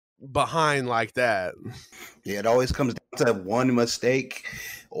behind like that. Yeah, it always comes down to one mistake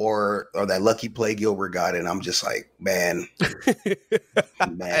or that lucky play Gilbert got, and I'm just like, man.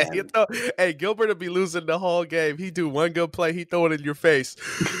 Hey, Gilbert will be losing the whole game. He do one good play, he throw it in your face.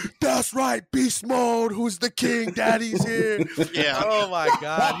 That's right, beast mode. Who's the king? Daddy's here. Yeah. Oh my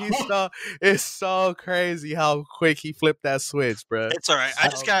God, it's so crazy how quick he flipped that switch, bro. It's all right.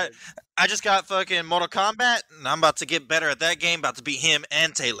 I just got fucking Mortal Kombat, and I'm about to get better at that game. About to beat him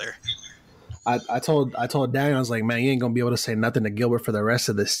and Taylor. I told Daniel, I was like, man, you ain't gonna be able to say nothing to Gilbert for the rest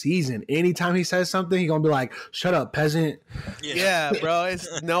of the season. Anytime he says something, he gonna be like, shut up, peasant. Yeah, bro.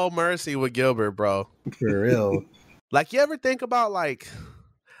 It's no mercy with Gilbert, bro. For real. Like, you ever think about, like,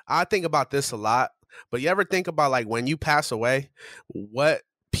 I think about this a lot, but you ever think about, like, when you pass away, what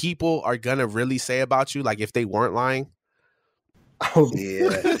people are gonna really say about you, like, if they weren't lying? Oh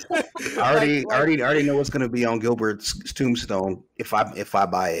yeah, I already know what's gonna be on Gilbert's tombstone if I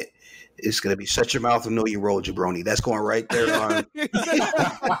buy it. It's gonna be shut your mouth and know you rolled, jabroni. That's going right there on.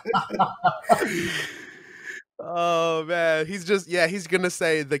 Oh man, he's gonna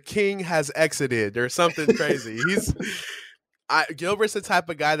say the king has exited or something crazy. Gilbert's the type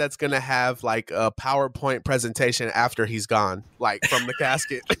of guy that's gonna have like a PowerPoint presentation after he's gone, like from the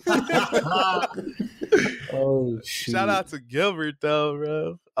casket. Oh shit! Shout out to Gilbert though,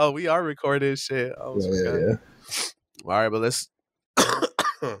 bro. Oh, we are recording shit. Yeah. All right, but let's.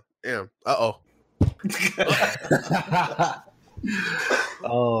 Damn.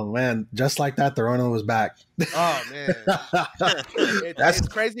 Oh man, just like that, the Rona was back. Oh man, it's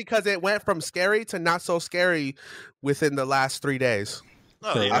crazy because it went from scary to not so scary within the last 3 days.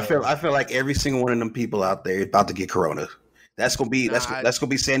 Oh, yeah. I feel like every single one of them people out there is about to get corona. That's gonna be that's gonna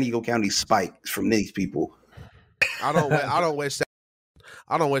be San Diego County spike from these people. I don't wish that.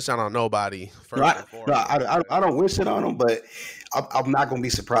 I don't wish that on nobody. I don't wish it on them, but I'm not going to be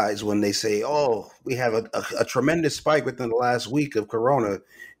surprised when they say, "Oh, we have a tremendous spike within the last week of corona."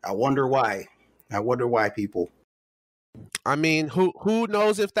 I wonder why. People. I mean, who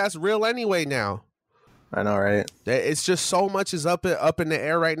knows if that's real anyway now? I know, right? It's just so much is up in the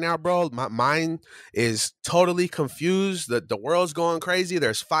air right now, bro. My mind is totally confused. The world's going crazy.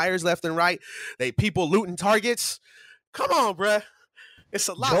 There's fires left and right. People looting targets. Come on, bruh. It's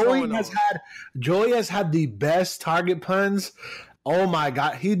a lot going on. Joey has had the best target puns. Oh my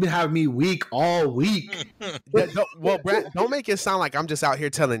God, he's been having me weak all week. Well, Brad, don't make it sound like I'm just out here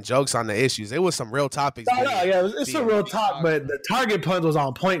telling jokes on the issues. It was some real topics. It's a real talk, but the target puns was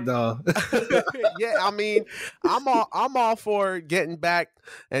on point though. Yeah, I mean, I'm all for getting back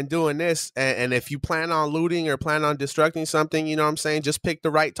and doing this. And if you plan on looting or plan on destructing something, you know what I'm saying, just pick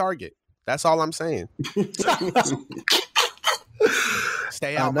the right target. That's all I'm saying.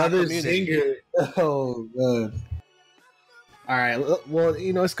 Stay out my community. Singer. Oh God. All right. Well,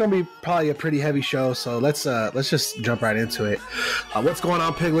 it's gonna be probably a pretty heavy show, so let's just jump right into it. What's going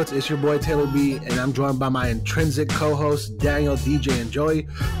on, Piglets? It's your boy Taylor B, and I'm joined by my intrinsic co-hosts Daniel, DJ, and Joey.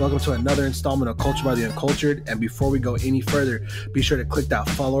 Welcome to another installment of Culture by the Uncultured. And before we go any further, be sure to click that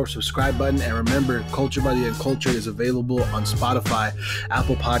follow or subscribe button. And remember, Culture by the Uncultured is available on Spotify,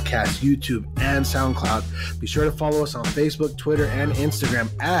 Apple Podcasts, YouTube, and SoundCloud. Be sure to follow us on Facebook, Twitter, and Instagram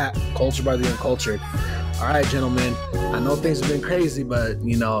at Culture by the Uncultured. All right, gentlemen. I know things have been crazy, but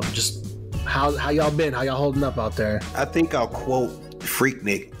just how y'all been? How y'all holding up out there? I think I'll quote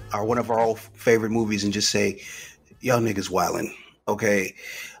Freaknik, one of our old favorite movies, and just say, "Y'all niggas wildin'." Okay.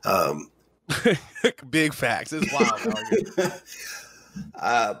 Big facts. It's wild.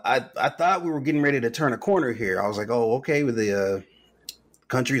 I thought we were getting ready to turn a corner here. I was like, "Oh, okay, with the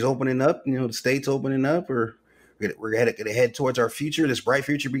countries opening up, the states opening up, or." We're going to head towards our future, this bright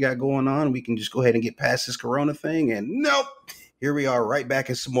future we got going on. We can just go ahead and get past this corona thing. And nope, here we are right back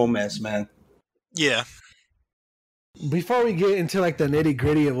in some more mess, man. Yeah. Before we get into like the nitty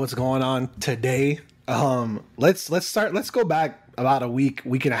gritty of what's going on today, let's go back about a week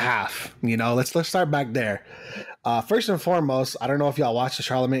and a half. Let's start back there. First and foremost, I don't know if y'all watched the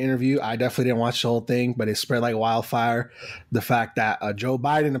Charlemagne interview. I definitely didn't watch the whole thing, but it spread like wildfire. The fact that Joe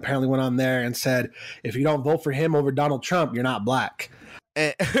Biden apparently went on there and said, if you don't vote for him over Donald Trump, you're not black.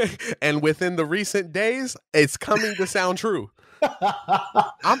 And within the recent days, it's coming to sound true.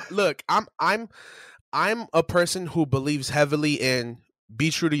 I'm a person who believes heavily in be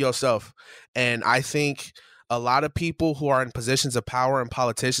true to yourself. And I think a lot of people who are in positions of power and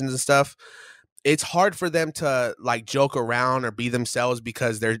politicians and stuff, it's hard for them to like joke around or be themselves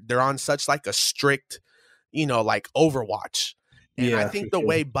because they're on such like a strict, like Overwatch. And yeah, I think the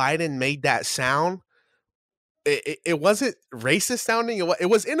way Biden made that sound, it wasn't racist sounding. It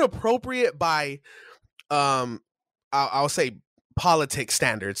was inappropriate by, I'll say politics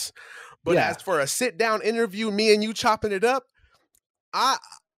standards. But Yeah. as for a sit down interview, me and you chopping it up, I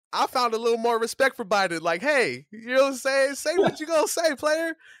found a little more respect for Biden. Like, hey, you know what I'm saying? Say what you gonna say,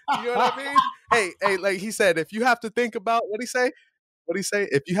 player. You know what I mean? Hey, like he said, if you have to think about what he say,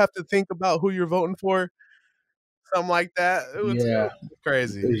 if you have to think about who you're voting for, something like that. It was Yeah.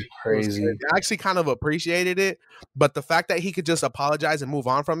 crazy. It's It was crazy. I actually kind of appreciated it, but the fact that he could just apologize and move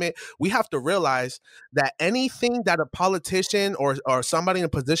on from it, we have to realize that anything that a politician or somebody in a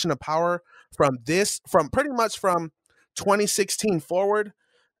position of power from pretty much from 2016 forward,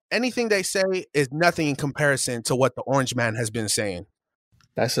 anything they say is nothing in comparison to what the Orange Man has been saying.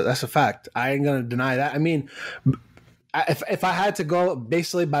 That's a fact. I ain't gonna deny that. I mean, if I had to go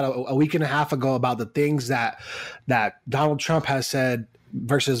basically about a week and a half ago about the things that Donald Trump has said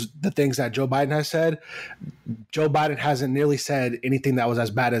versus the things that Joe Biden has said, Joe Biden hasn't nearly said anything that was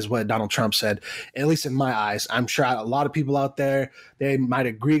as bad as what Donald Trump said, at least in my eyes. I'm sure a lot of people out there, they might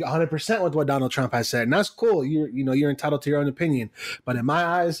agree 100% with what Donald Trump has said, and that's cool. You're entitled to your own opinion. But in my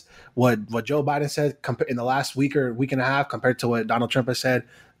eyes, what Joe Biden said in the last week or week and a half compared to what Donald Trump has said,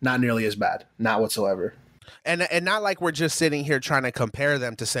 not nearly as bad, not whatsoever. And not like we're just sitting here trying to compare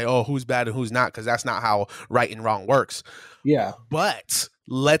them to say, oh, who's bad and who's not, because that's not how right and wrong works. Yeah. But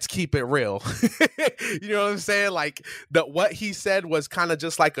let's keep it real. You know what I'm saying? Like what he said was kind of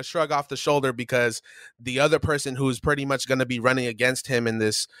just like a shrug off the shoulder, because the other person who's pretty much going to be running against him in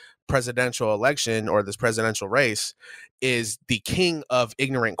this presidential election or this presidential race is the king of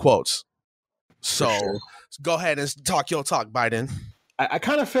ignorant quotes. So sure. Go ahead and talk your talk, Biden. I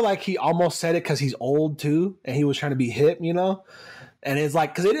kind of feel like he almost said it because he's old too, and he was trying to be hip, you know. And it's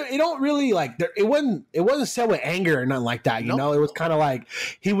like, because it don't really like it wasn't said with anger or nothing like that, you know. It was kind of like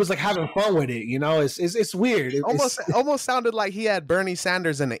he was like having fun with it, you know. It's weird. Almost sounded like he had Bernie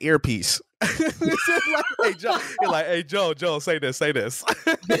Sanders in the earpiece. Like, hey Joe, say this.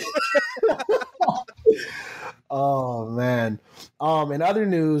 Oh man. In other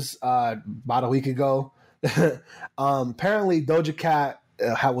news, about a week ago, apparently Doja Cat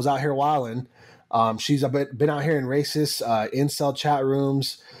was out here wilding. She's been out here in racist incel chat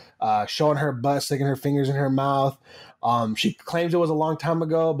rooms, showing her butt, sticking her fingers in her mouth. She claims it was a long time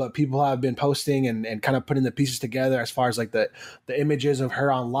ago, but people have been posting and kind of putting the pieces together as far as like the images of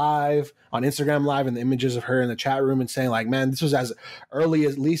her on Instagram Live, and the images of her in the chat room, and saying like, man, this was as early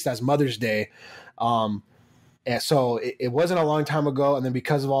at least as Mother's Day. And so it wasn't a long time ago. And then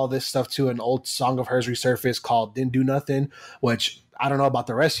because of all this stuff too, an old song of hers resurfaced called "Didn't Do Nothing," which I don't know about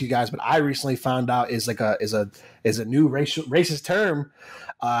the rest of you guys, but I recently found out is a new racist term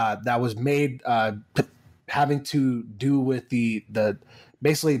that was made having to do with the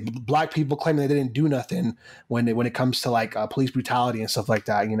basically black people claiming they didn't do nothing when it comes to like police brutality and stuff like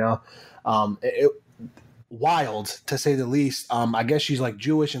that. You know, wild to say the least. I guess she's like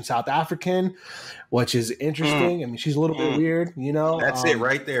Jewish and South African, which is interesting. I mean, she's a little bit weird, you know. That's it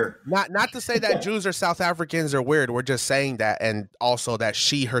right there. Not to say that Jews or South Africans are weird. We're just saying that, and also that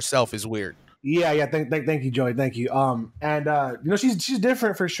she herself is weird. Yeah. Thank you, Joey. Thank you. And you know, she's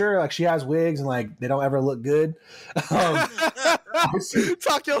different for sure. Like she has wigs and like they don't ever look good. Talk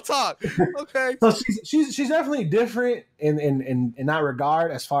your talk. Okay. So she's definitely different in that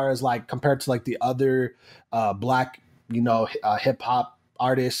regard, as far as like compared to like the other black, you know, hip hop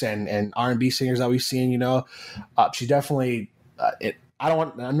artists and R&B singers that we've seen. You know, she definitely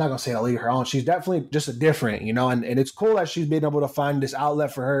I'm not gonna say to leave her on. She's definitely just a different, you know, and it's cool that she's been able to find this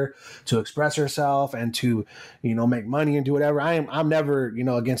outlet for her to express herself and to, you know, make money and do whatever. I'm never, you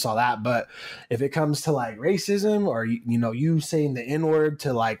know, against all that. But if it comes to like racism or, you know, you saying the N-word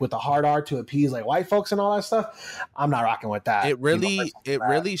to like with a hard R to appease like white folks and all that stuff, I'm not rocking with that. It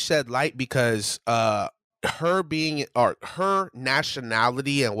really shed light, because her being, or her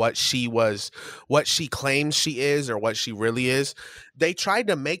nationality and what she claims she is or what she really is, they tried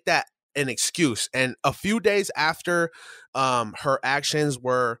to make that an excuse. And a few days after her actions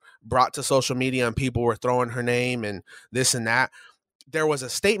were brought to social media and people were throwing her name and this and that, there was a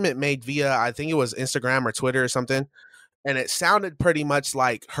statement made via, I think it was Instagram or Twitter or something, and it sounded pretty much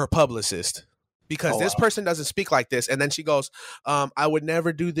like her publicist, because this person doesn't speak like this. And then she goes, I would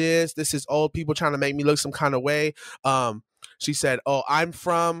never do this. This is old people trying to make me look some kind of way. She said, oh, I'm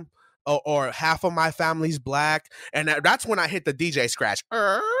from, or half of my family's black. And that's when I hit the DJ scratch.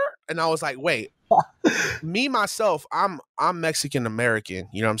 And I was like, wait, me, myself, I'm Mexican American.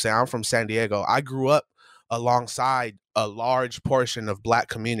 You know what I'm saying? I'm from San Diego. I grew up alongside a large portion of black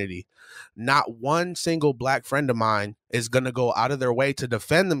community. Not one single black friend of mine is going to go out of their way to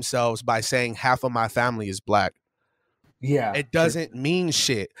defend themselves by saying half of my family is black. Yeah. It doesn't mean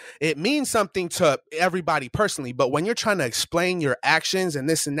shit. It means something to everybody personally, but when you're trying to explain your actions and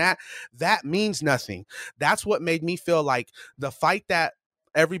this and that, that means nothing. That's what made me feel like the fight that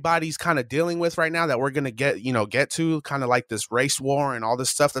everybody's kind of dealing with right now, that we're going to get to, kind of like this race war and all this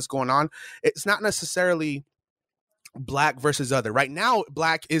stuff that's going on. It's not necessarily black versus other. Right now,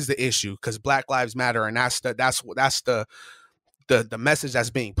 black is the issue because Black Lives Matter, and that's the message that's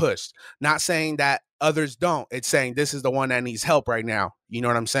being pushed. Not saying that others don't. It's saying this is the one that needs help right now. You know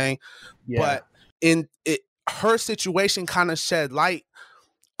what I'm saying? Yeah. But her situation kind of shed light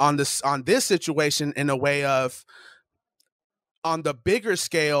on this situation in a way of, on the bigger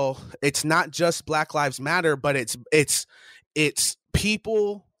scale, it's not just Black Lives Matter, but it's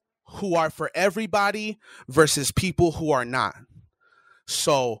people who are for everybody versus people who are not.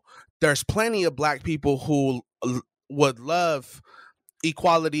 So there's plenty of black people who would love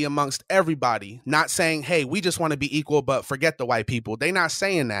equality amongst everybody, not saying, hey, we just want to be equal, but forget the white people. They not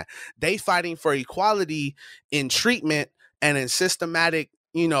saying that. They fighting for equality in treatment and in systematic,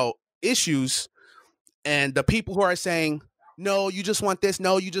 issues. And the people who are saying, no, you just want this.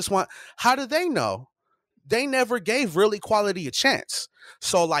 No, you just want, how do they know? They never gave real equality a chance.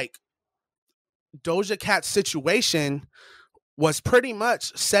 So like Doja Cat's situation was pretty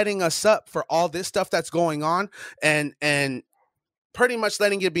much setting us up for all this stuff that's going on, and pretty much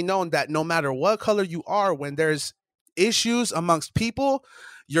letting it be known that no matter what color you are, when there's issues amongst people,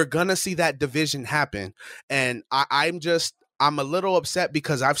 you're gonna see that division happen. And I'm a little upset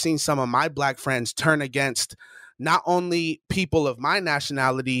because I've seen some of my black friends turn against not only people of my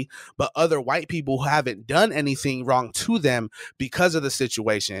nationality, but other white people who haven't done anything wrong to them because of the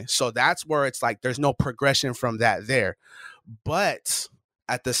situation. So that's where it's like there's no progression from that there. But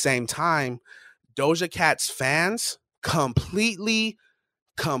at the same time, Doja Cat's fans completely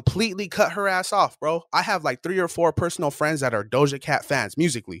cut her ass off, bro. I have like 3 or 4 personal friends that are Doja Cat fans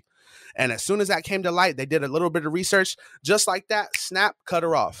musically. And as soon as that came to light, they did a little bit of research, just like that, snap, cut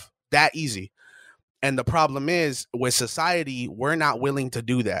her off. That easy. And the problem is, with society, we're not willing to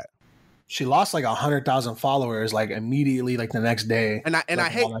do that. She lost like 100,000 followers like immediately, like the next day. And I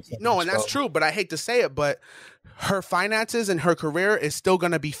hate, no, and that's true, but I hate to say it, but her finances and her career is still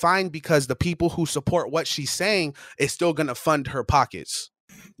going to be fine because the people who support what she's saying is still going to fund her pockets.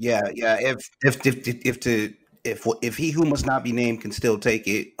 Yeah. If he who must not be named can still take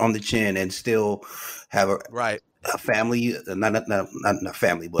it on the chin and still have a family, not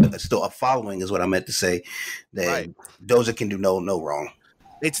family, but still a following is what I meant to say. Then Doja can do no wrong.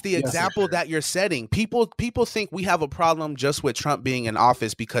 It's the example that you're setting. People think we have a problem just with Trump being in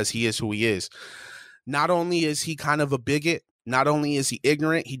office because he is who he is. Not only is he kind of a bigot, not only is he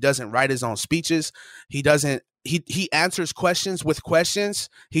ignorant, he doesn't write his own speeches. He answers questions with questions.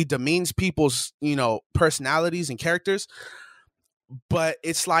 He demeans people's, personalities and characters. But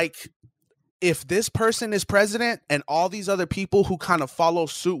it's like, if this person is president and all these other people who kind of follow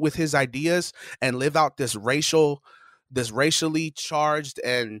suit with his ideas and live out this racially charged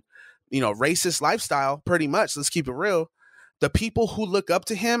and, racist lifestyle, pretty much, let's keep it real, the people who look up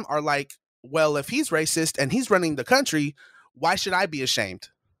to him are like, well, if he's racist and he's running the country, why should I be ashamed?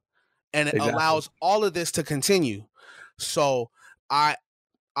 And it allows all of this to continue. So I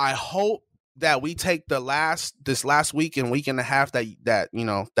hope that we take this last week and week and a half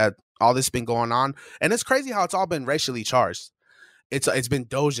that all this been going on. And it's crazy how it's all been racially charged. It's been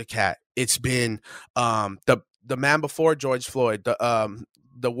Doja Cat. It's been the man before George Floyd, the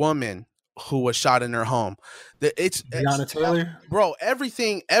woman who was shot in her home. It's Breonna Taylor, bro.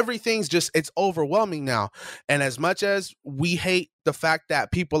 Everything's just, it's overwhelming now. And as much as we hate the fact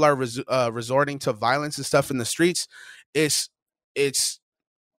that people are resorting to violence and stuff in the streets, it's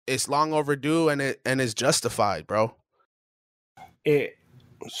long overdue and it's justified, bro.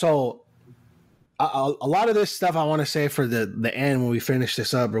 So a lot of this stuff I want to say for the end when we finish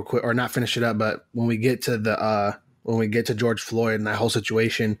this up real quick, or not finish it up, but when we get to George Floyd and that whole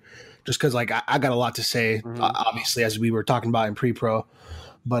situation, just because like I got a lot to say, obviously, as we were talking about in pre-pro.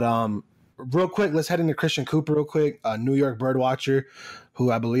 But real quick, let's head into Christian Cooper real quick, a New York bird watcher who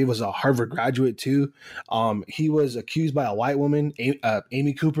I believe was a Harvard graduate too. He was accused by a white woman,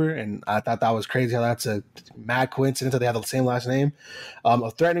 Amy Cooper, and I thought that was crazy how that's a mad coincidence that they have the same last name,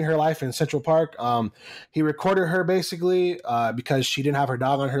 of threatening her life in Central Park. He recorded her basically because she didn't have her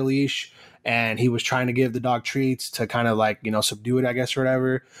dog on her leash, and he was trying to give the dog treats to kind of like, subdue it, I guess, or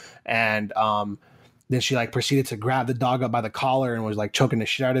whatever. And then she like proceeded to grab the dog up by the collar and was like choking the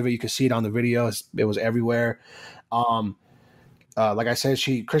shit out of it. You could see it on the video. It was everywhere. like I said,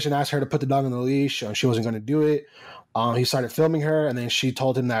 Christian asked her to put the dog on the leash. She wasn't going to do it. He started filming her, and then she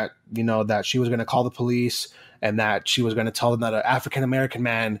told him that that she was going to call the police and that she was going to tell them that an African American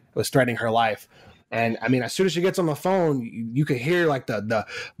man was threatening her life. And I mean, as soon as she gets on the phone, you could hear like the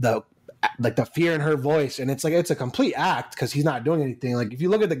fear in her voice, and it's like it's a complete act because he's not doing anything. Like if you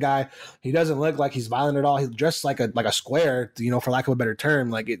look at the guy, he doesn't look like he's violent at all. He's dressed like a square, for lack of a better term.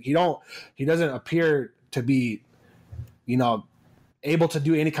 Like he doesn't appear to be, able to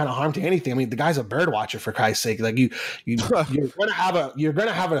do any kind of harm to anything. I mean, the guy's a bird watcher, for Christ's sake. Like you're gonna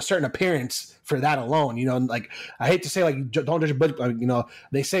have a certain appearance for that alone. Like I hate to say like don't judge a book.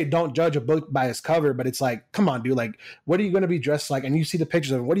 They say don't judge a book by its cover, but it's like, come on, dude. Like, what are you gonna be dressed like? And you see the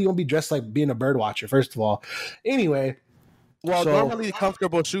pictures of him. What are you gonna be dressed like being a bird watcher? First of all, anyway. Well, normally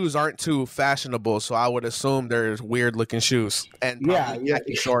comfortable shoes aren't too fashionable, so I would assume there's weird looking shoes and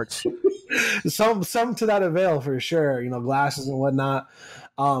khaki shorts. some to that avail for sure, glasses and whatnot.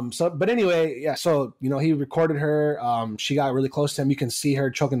 But anyway, yeah, so he recorded her. She got really close to him. You can see her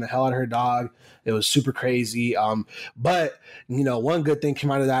choking the hell out of her dog. It was super crazy. But one good thing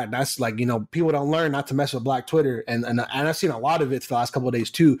came out of that, and that's like, people don't learn not to mess with Black Twitter, and I've seen a lot of it for the last couple of days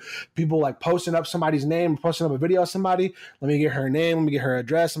too. People like posting up somebody's name, posting up a video of somebody. Let me get her name, let me get her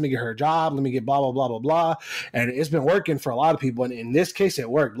address, let me get her job, let me get blah blah blah blah blah. And it's been working for a lot of people. And in this case, it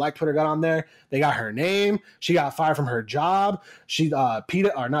worked. Black Twitter got on there. They got her name. She got fired from her job. She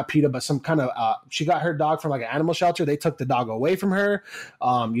PETA, or not PETA, but some kind of she got her dog from like an animal shelter. They took the dog away from her.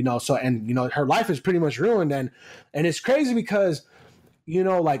 Her life is pretty much ruined. And it's crazy because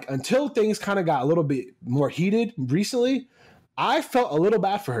like until things kind of got a little bit more heated recently, I felt a little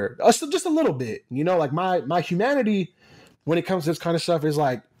bad for her, just a little bit. Like my humanity when it comes to this kind of stuff is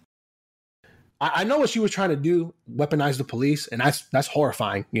like, I know what she was trying to do, weaponize the police, and that's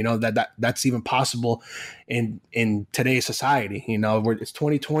horrifying. That's even possible in today's society. Where it's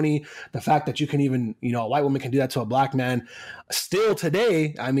 2020. The fact that you can even, a white woman can do that to a black man, still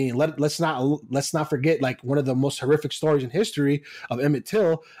today. I mean, let's not forget like one of the most horrific stories in history of Emmett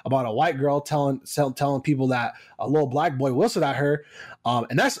Till about a white girl telling people that a little black boy whistled at her.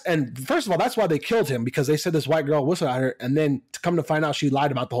 And first of all, that's why they killed him, because they said this white girl whistled at her, and then to come to find out she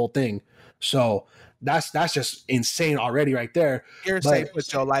lied about the whole thing. So that's just insane already right there. Hearsay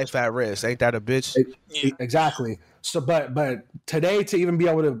puts your life at risk. Ain't that a bitch? Exactly. So, but today to even be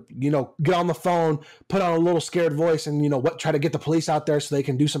able to, get on the phone, put on a little scared voice and, try to get the police out there so they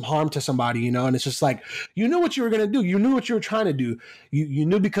can do some harm to somebody, and it's just like, you knew what you were going to do. You knew what you were trying to do. You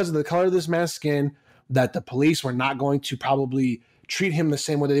knew because of the color of this man's skin that the police were not going to probably treat him the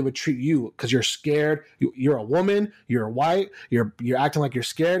same way that they would treat you, because you're scared. You're a woman, you're white, you're acting like you're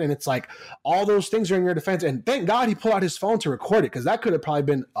scared, and it's like all those things are in your defense. And thank God he pulled out his phone to record it, because that could have probably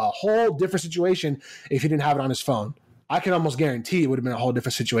been a whole different situation if he didn't have it on his phone. I can almost guarantee it would have been a whole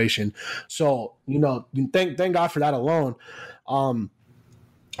different situation. So thank God for that alone.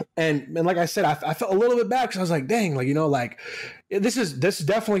 And like I said, I felt a little bit bad because I was like, dang, like, this is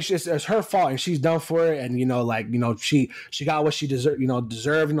definitely it's her fault and she's done for it. And, she got what she deserved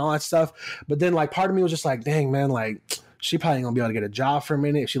and all that stuff. But then like part of me was just like, dang, man, like she probably ain't gonna be able to get a job for a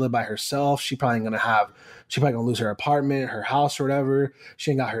minute. If she lived by herself, she probably gonna lose her apartment, her house or whatever.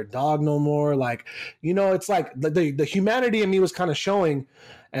 She ain't got her dog no more. Like, it's like the humanity in me was kind of showing.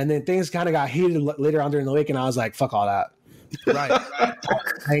 And then things kind of got heated later on during the week. And I was like, fuck all that. Right.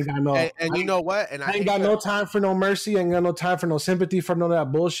 I ain't got no, and you know what? And I ain't got no time for no mercy. I ain't got no time for no sympathy for none of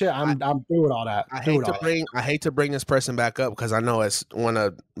that bullshit. I'm through with all that. I hate to bring this person back up because I know it's one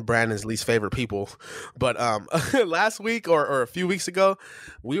of Brandon's least favorite people. But last week or a few weeks ago,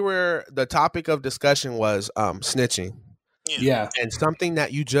 the topic of discussion was snitching. Yeah. And something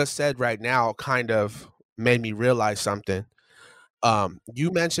that you just said right now kind of made me realize something.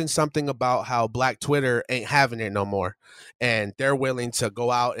 You mentioned something about how Black Twitter ain't having it no more, and they're willing to go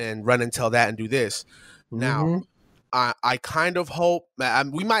out and run and tell that and do this. Now, I kind of hope I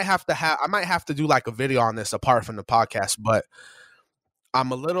might have to do like a video on this apart from the podcast, but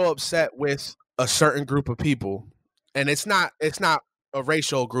I'm a little upset with a certain group of people, and it's not a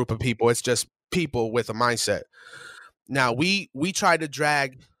racial group of people. It's just people with a mindset. Now we try to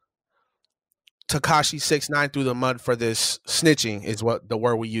drag Tekashi 6ix9ine through the mud for this snitching is what the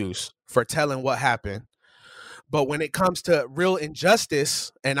word we use for telling what happened. But when it comes to real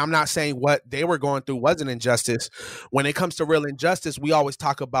injustice, and I'm not saying what they were going through wasn't injustice, when it comes to real injustice, we always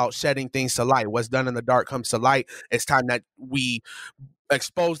talk about shedding things to light. What's done in the dark comes to light. It's time that we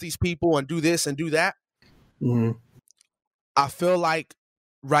expose these people and do this and do that. Mm-hmm. I feel like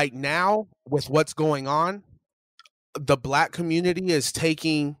right now with what's going on, the Black community is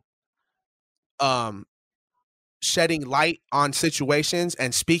taking shedding light on situations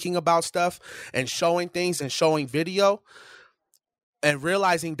and speaking about stuff and showing things and showing video and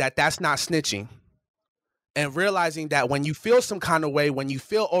realizing that that's not snitching, and realizing that when you feel some kind of way, when you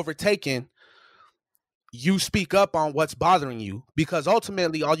feel overtaken, you speak up on what's bothering you, because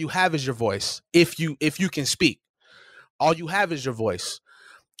ultimately all you have is your voice. If you can speak, all you have is your voice.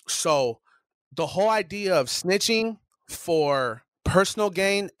 So the whole idea of snitching for personal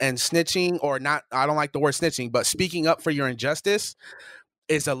gain and snitching, or not, I don't like the word snitching, but speaking up for your injustice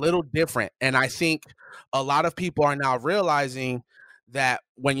is a little different. And I think a lot of people are now realizing that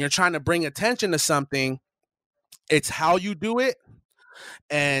when you're trying to bring attention to something, it's how you do it.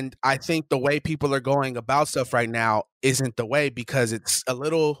 And I think the way people are going about stuff right now isn't the way, because it's a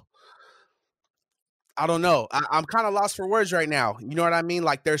little, I don't know. I'm kind of lost for words right now. You know what I mean?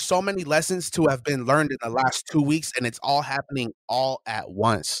 Like, there's so many lessons to have been learned in the last 2 weeks, and it's all happening all at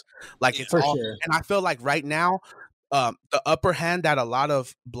once. Like, it's For all, sure. and I feel like right now, the upper hand that a lot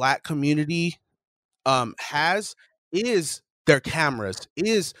of Black community has is their cameras,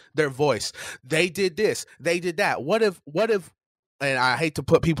 is their voice. They did this, they did that. What if, and I hate to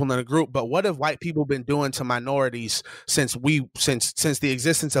put people in a group, but what have white people been doing to minorities since the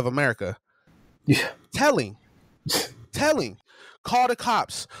existence of America? Yeah. Telling. Call the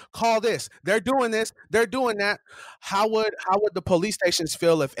cops, call this. They're doing this, they're doing that. How would the police stations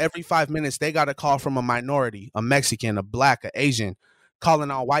feel if every 5 minutes they got a call from a minority, a Mexican, a Black, a Asian, calling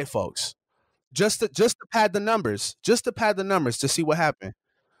on white folks? Just to pad the numbers, to see what happened.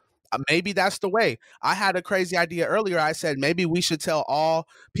 Maybe that's the way. I had a crazy idea earlier. I said maybe we should tell all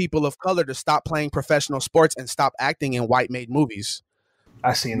people of color to stop playing professional sports and stop acting in white-made movies.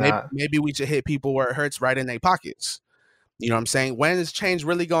 I seen that. Maybe we should hit people where it hurts, right in their pockets. You know what I'm saying? When is change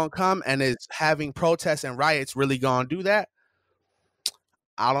really going to come, and is having protests and riots really going to do that?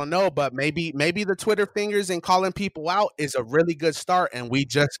 I don't know, but maybe the Twitter fingers and calling people out is a really good start, and we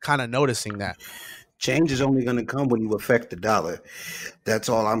just kind of noticing that. Change is only going to come when you affect the dollar. That's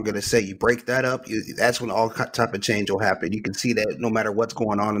all I'm going to say. You break that up, that's when all type of change will happen. You can see that no matter what's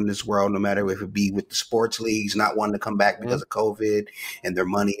going on in this world, no matter if it be with the sports leagues not wanting to come back because of COVID and their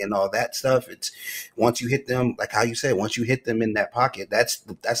money and all that stuff. It's once you hit them, like how you said, once you hit them in that pocket, that's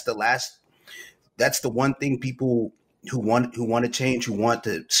the one thing people who want to change, who want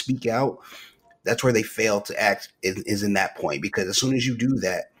to speak out, that's where they fail to act, is in that point. Because as soon as you do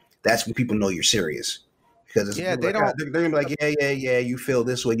that, that's when people know you're serious. Because they're gonna be like, yeah, you feel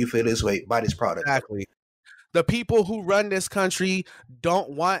this way, buy this product. Exactly. The people who run this country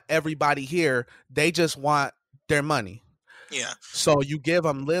don't want everybody here. They just want their money. Yeah. So you give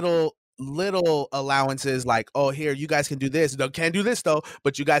them little allowances, like, oh, here, you guys can do this. You can't do this though,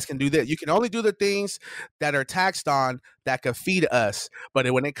 but you guys can do this. You can only do the things that are taxed on that could feed us. But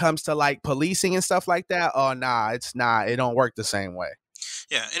when it comes to like policing and stuff like that, oh nah, it's not. It don't work the same way.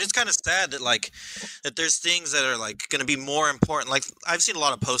 Yeah, and it's kind of sad that that there's things that are like going to be more important. Like, I've seen a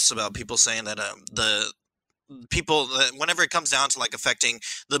lot of posts about people saying that the people that whenever it comes down to like affecting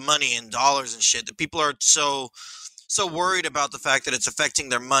the money and dollars and shit, that people are so worried about the fact that it's affecting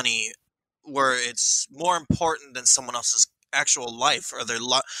their money, where it's more important than someone else's actual life or their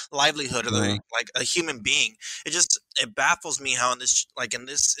livelihood, or their, like, a human being. It baffles me how in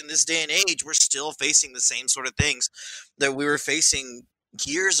this day and age we're still facing the same sort of things that we were facing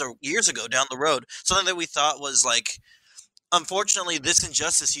years ago down the road. Something that we thought was like, unfortunately, this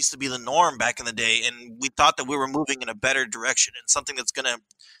injustice used to be the norm back in the day, and we thought that we were moving in a better direction and something that's going to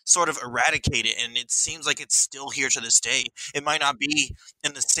sort of eradicate it. And it seems like it's still here to this day. It might not be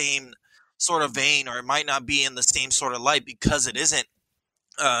in the same sort of vein, or it might not be in the same sort of light, because it isn't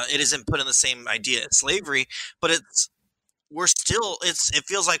put in the same idea as slavery, but it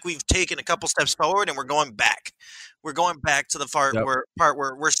feels like we've taken a couple steps forward and we're going back. We're going back to the part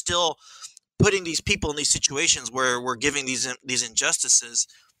where we're still putting these people in these situations where we're giving these injustices,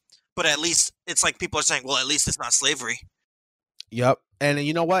 but at least it's like people are saying, well, at least it's not slavery. Yep. And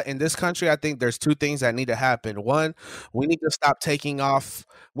you know what? In this country, I think there's two things that need to happen. One, we need to stop taking off.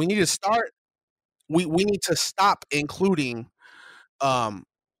 We need to start. We need to stop including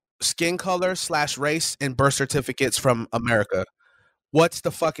skin color / race in birth certificates from America. What's the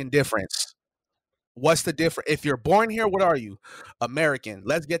fucking difference? What's the difference? If you're born here, what are you? American.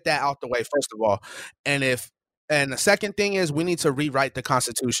 Let's get that out the way, first of all. And the second thing is, we need to rewrite the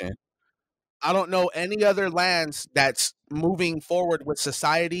Constitution. I don't know any other lands that's moving forward with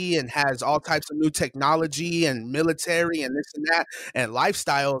society and has all types of new technology and military and this and that and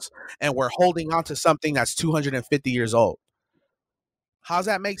lifestyles, and we're holding on to something that's 250 years old. How's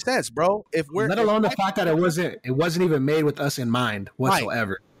that make sense, bro? Let alone the fact that it wasn't even made with us in mind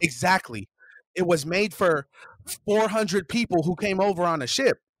whatsoever. Right. Exactly. It was made for 400 people who came over on a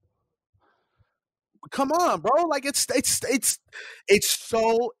ship. Come on, bro. Like it is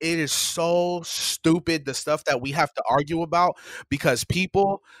so stupid the stuff that we have to argue about because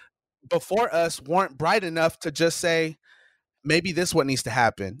people before us weren't bright enough to just say maybe this what needs to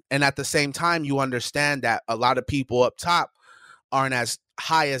happen. And at the same time you understand that a lot of people up top aren't as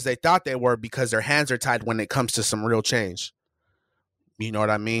high as they thought they were because their hands are tied when it comes to some real change. You know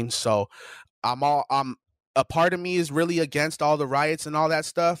what I mean? So I'm a part of me is really against all the riots and all that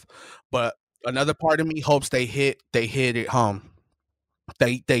stuff, but another part of me hopes they hit it home.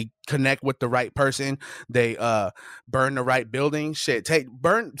 They connect with the right person. They burn the right building. Shit,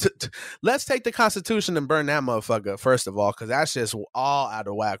 let's take the Constitution and burn that motherfucker first of all, because that's just all out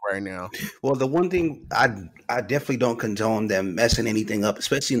of whack right now. Well, the one thing I definitely don't condone them messing anything up,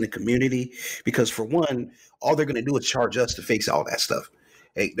 especially in the community, because for one, all they're going to do is charge us to fix all that stuff.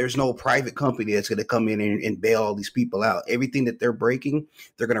 Hey, there's no private company that's going to come in and bail all these people out. Everything that they're breaking,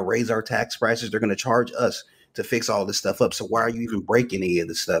 they're going to raise our tax prices. They're going to charge us to fix all this stuff up. So why are you even breaking any of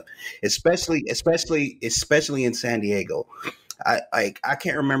this stuff? Especially in San Diego. I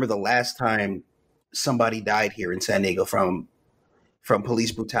can't remember the last time somebody died here in San Diego from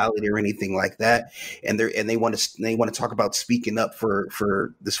police brutality or anything like that. And they want to talk about speaking up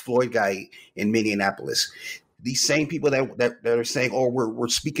for this Floyd guy in Minneapolis. These same people that are saying, "Oh, we're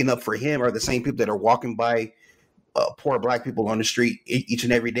speaking up for him," are the same people that are walking by poor black people on the street each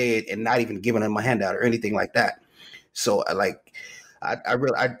and every day and not even giving them a handout or anything like that. So I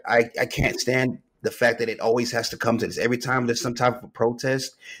can't stand the fact that it always has to come to this. Every time there's some type of a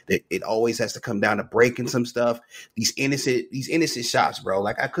protest, that it always has to come down to breaking some stuff. These innocent shots, bro.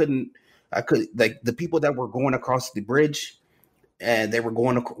 Like like the people that were going across the bridge and they were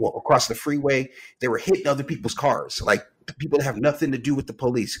going across the freeway, they were hitting other people's cars. Like people that have nothing to do with the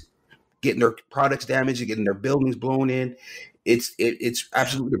police, getting their products damaged, getting their buildings blown in. It's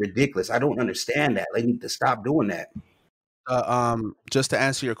absolutely ridiculous. I don't understand that. They need to stop doing that. Just to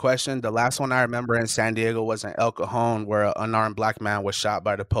answer your question, the last one I remember in San Diego was in El Cajon, where an unarmed black man was shot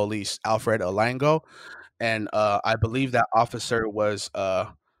by the police, Alfred Alango, and I believe that officer was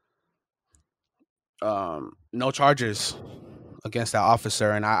no charges against that officer,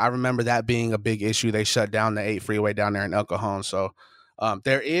 and I remember that being a big issue. They shut down the 8 freeway down there in El Cajon. So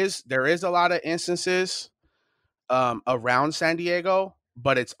there is a lot of instances around San Diego,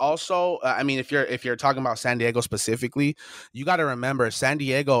 but it's also I mean, if you're talking about San Diego specifically, you got to remember San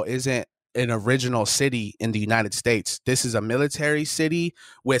Diego isn't an original city in the United States. This is a military city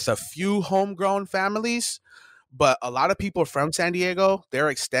with a few homegrown families, but a lot of people from San Diego,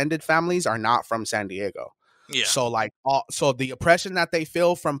 their extended families are not from San Diego. Yeah. So the oppression that they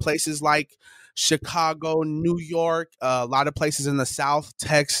feel from places like Chicago, New York, a lot of places in the South,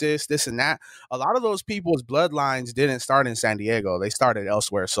 Texas, this and that, a lot of those people's bloodlines didn't start in San Diego. They started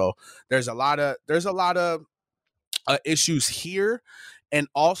elsewhere. So there's a lot of issues here. And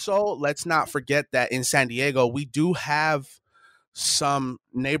also, let's not forget that in San Diego, we do have some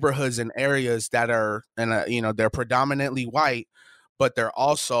neighborhoods and areas that are, and they're predominantly white, but they're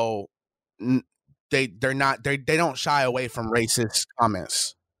also they don't shy away from racist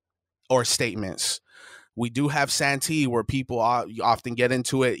comments or statements. We do have Santee where people often get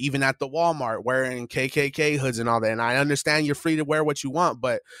into it, even at the Walmart, wearing KKK hoods and all that. And I understand you're free to wear what you want,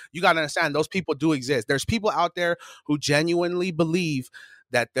 but you got to understand those people do exist. There's people out there who genuinely believe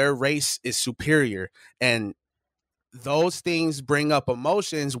that their race is superior. And those things bring up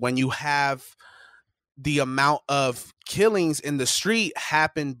emotions when you have the amount of killings in the street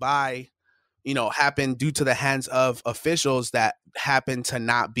happen due to the hands of officials that happen to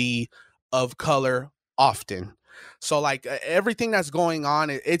not be of color often. So like everything that's going on,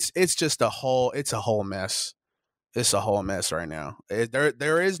 it's just a whole mess. It's a whole mess right now.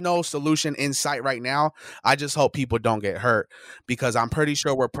 There is no solution in sight right now. I just hope people don't get hurt, because I'm pretty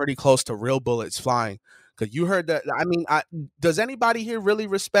sure we're pretty close to real bullets flying. Because you heard that. I mean, does anybody here really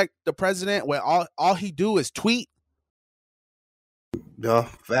respect the president when all he do is tweet? No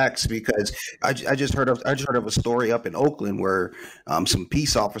facts, because I just heard of a story up in Oakland where some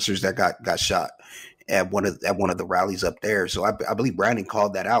peace officers that got shot at one of the rallies up there. So I believe Brandon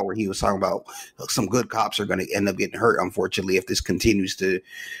called that out, where he was talking about some good cops are going to end up getting hurt, unfortunately, if this continues to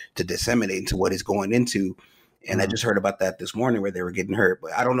disseminate into what it's going into. And I just heard about that this morning, where they were getting hurt.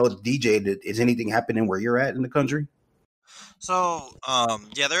 But I don't know, DJ, is anything happening where you're at in the country? So,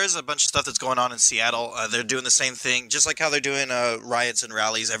 yeah, there is a bunch of stuff that's going on in Seattle. They're doing the same thing, just like how they're doing riots and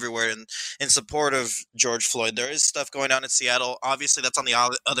rallies everywhere in support of George Floyd. There is stuff going on in Seattle. Obviously, that's on the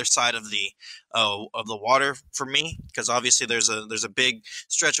other side of the water for me, because obviously there's a big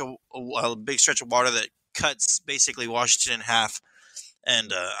stretch of water that cuts basically Washington in half.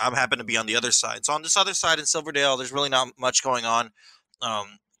 And I happen to be on the other side. So on this other side in Silverdale, there's really not much going on.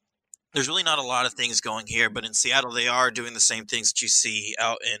 There's really not a lot of things going here, but in Seattle, they are doing the same things that you see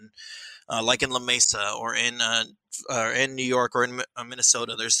out in, like in La Mesa or in New York or in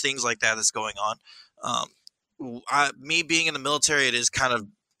Minnesota. There's things like that that's going on. Me being in the military, it is kind of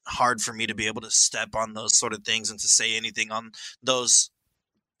hard for me to be able to step on those sort of things and to say anything on those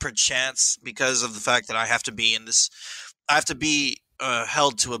perchance because of the fact that I have to be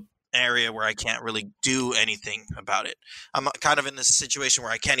held to an area where I can't really do anything about it. I'm kind of in this situation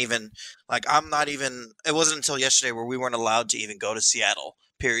where I can't even, like, it wasn't until yesterday where we weren't allowed to even go to Seattle,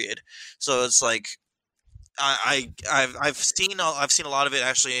 period. So it's like, I've seen a lot of it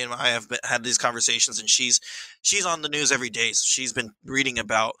actually, and I have had these conversations, and she's on the news every day. So she's been reading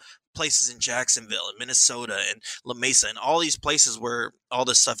about places in Jacksonville and Minnesota and La Mesa and all these places where all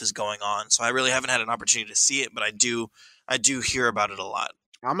this stuff is going on. So I really haven't had an opportunity to see it, but I do hear about it a lot.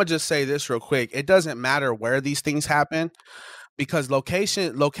 I'm gonna just say this real quick. It doesn't matter where these things happen because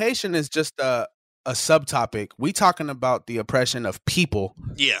location is just a subtopic. We talking about the oppression of people.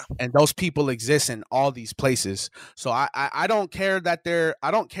 Yeah. And those people exist in all these places. So I don't care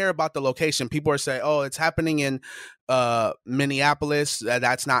I don't care about the location. People are saying, oh, it's happening in Minneapolis.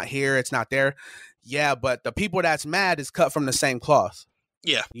 That's not here. It's not there. Yeah, but the people that's mad is cut from the same cloth.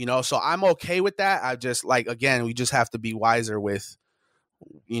 Yeah. You know, so I'm okay with that. I just again, we just have to be wiser with,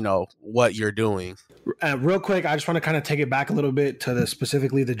 what you're doing. Real quick, I just want to kind of take it back a little bit to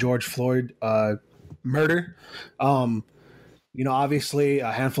specifically the George Floyd murder. Obviously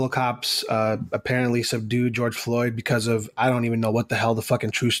a handful of cops apparently subdued George Floyd because of, I don't even know what the hell the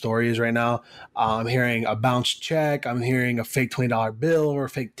fucking true story is right now. I'm hearing a bounced check. I'm hearing a fake $20 bill or a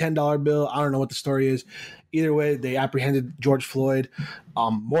fake $10 bill. I don't know what the story is. Either way, they apprehended George Floyd.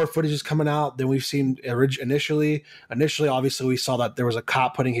 More footage is coming out than we've seen initially. Initially, obviously, we saw that there was a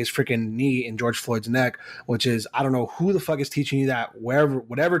cop putting his freaking knee in George Floyd's neck, which is, I don't know who the fuck is teaching you that.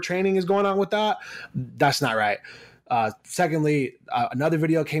 Whatever training is going on with that, that's not right. Secondly, another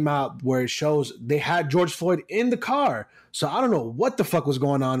video came out where it shows they had George Floyd in the car. So I don't know what the fuck was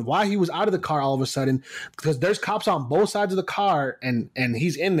going on, why he was out of the car all of a sudden, because there's cops on both sides of the car and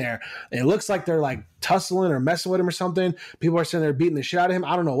he's in there. And it looks like they're like tussling or messing with him or something. People are sitting there beating the shit out of him.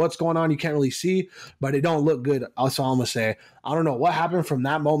 I don't know what's going on. You can't really see, but it don't look good. That's all I'm going to say. I don't know what happened from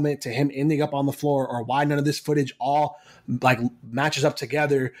that moment to him ending up on the floor or why none of this footage all like matches up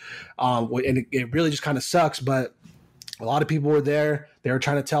together. And it really just kind of sucks, but a lot of people were there. They were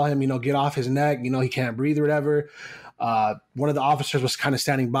trying to tell him, get off his neck. He can't breathe or whatever. One of the officers was kind of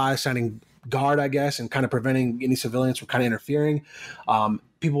standing guard, I guess, and kind of preventing any civilians from kind of interfering.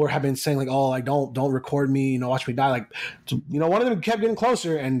 People have been saying like, oh, like don't record me, watch me die. Like, one of them kept getting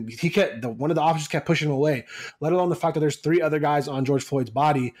closer, and one of the officers kept pushing him away. Let alone the fact that there's 3 other guys on George Floyd's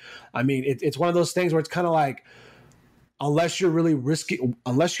body. I mean, it's one of those things where it's kind of like, unless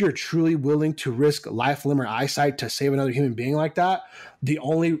you're truly willing to risk life, limb, or eyesight to save another human being like that, the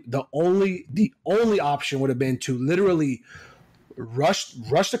only option would have been to literally rush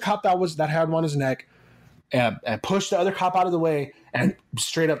the cop that had him on his neck and push the other cop out of the way and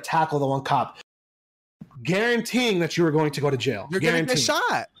straight up tackle the one cop, guaranteeing that you were going to go to jail. You're going to get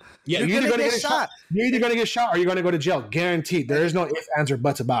shot. Yeah, you're either going to get shot. You're either going to get shot or you're going to go to jail. Guaranteed. There is no ifs, ands, or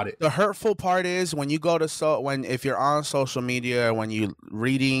buts about it. The hurtful part is when you go to if you're on social media, when you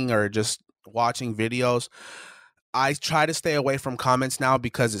reading or just watching videos, I try to stay away from comments now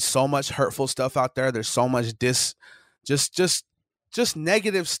because it's so much hurtful stuff out there. There's so much just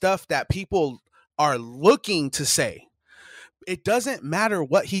negative stuff that people are looking to say. It doesn't matter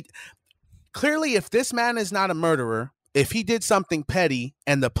what clearly, if this man is not a murderer, if he did something petty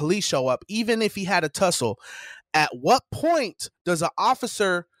and the police show up, even if he had a tussle, at what point does an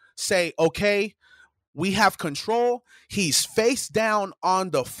officer say, okay, we have control? He's face down on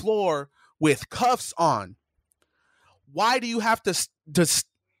the floor with cuffs on. Why do you have to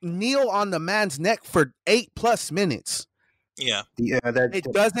kneel on the man's neck for 8+ minutes? Yeah.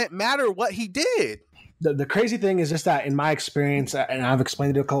 It doesn't matter what he did. The crazy thing is just that in my experience, and I've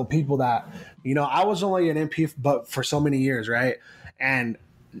explained it to a couple of people that, I was only an MP but for so many years, right? And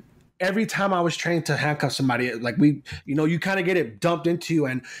every time I was trained to handcuff somebody, like you kind of get it dumped into you,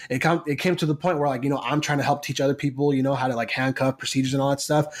 and it came to the point where like, I'm trying to help teach other people, how to like handcuff procedures and all that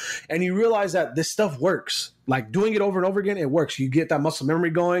stuff. And you realize that this stuff works. Like doing it over and over again, it works. You get that muscle memory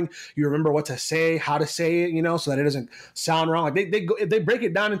going. You remember what to say, how to say it, so that it doesn't sound wrong. Like they break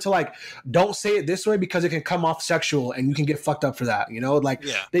it down into like, don't say it this way because it can come off sexual and you can get fucked up for that. Like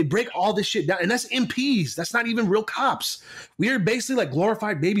they break all this shit down, and that's MPs. That's not even real cops. We are basically like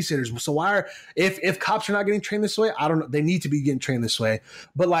glorified babysitters. So why if cops are not getting trained this way, I don't know. They need to be getting trained this way.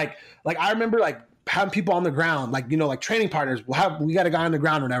 But like I remember like having people on the ground, like like training partners. We got a guy on the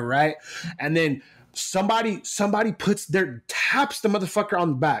ground or whatever, right? And then somebody taps the motherfucker on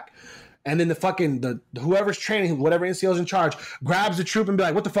the back, and then the whoever's training him, whatever NCO's in charge, grabs the troop and be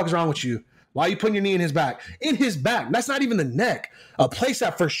like, what the fuck is wrong with you? Why are you putting your knee in his back? In his back. That's not even the neck. A place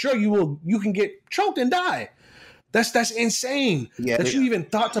that for sure you can get choked and die. That's insane. That you even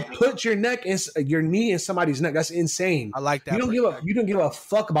thought to put your knee in somebody's neck. That's insane. I like that. You didn't give a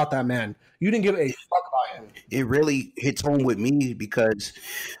fuck about that man. You didn't give a fuck about him. It really hits home with me because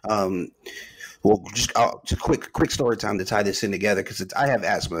well, just quick story time to tie this in together, because I have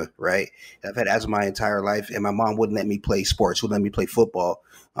asthma, right? I've had asthma my entire life, and my mom wouldn't let me play sports, wouldn't let me play football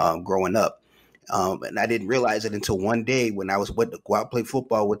growing up. And I didn't realize it until one day when I was went to go out and play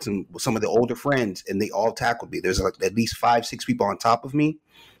football with some of the older friends, and they all tackled me. There's like at least 5-6 people on top of me.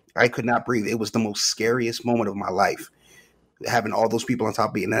 I could not breathe. It was the most scariest moment of my life, having all those people on top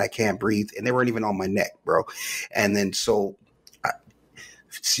of me, and then I can't breathe, and they weren't even on my neck, bro. And then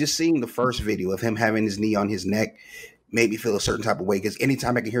just seeing the first video of him having his knee on his neck made me feel a certain type of way, because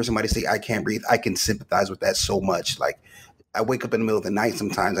anytime I can hear somebody say I can't breathe, I can sympathize with that so much. Like, I wake up in the middle of the night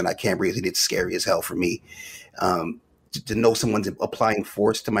sometimes and I can't breathe, and it's scary as hell for me. To know someone's applying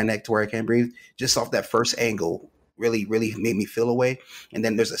force to my neck to where I can't breathe, just off that first angle, really, really made me feel away. And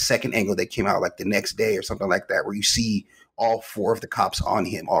then there's a second angle that came out like the next day or something like that, where you see all 4 of the cops on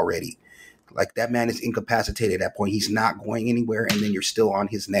him already. Like, that man is incapacitated at that point. He's not going anywhere, and then you're still on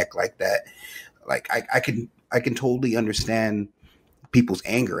his neck like that. Like, I can totally understand people's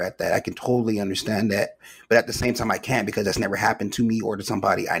anger at that. I can totally understand that. But at the same time, I can't, because that's never happened to me or to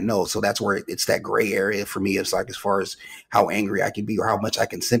somebody I know. So that's where it's that gray area for me. It's like, as far as how angry I can be or how much I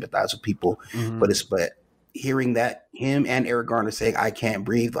can sympathize with people. Mm-hmm. But hearing that, him and Eric Garner saying I can't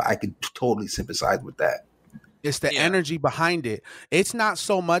breathe, I could totally sympathize with that. It's the energy behind it. It's not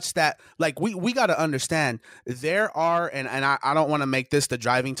so much that, like, we got to understand there are, and I don't want to make this the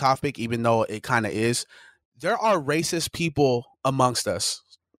driving topic, even though it kind of is. There are racist people amongst us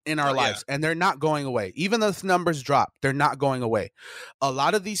in our lives, and they're not going away. Even though the numbers drop, they're not going away. A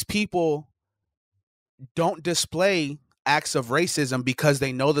lot of these people don't display acts of racism because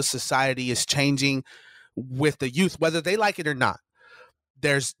they know the society is changing with the youth, whether they like it or not.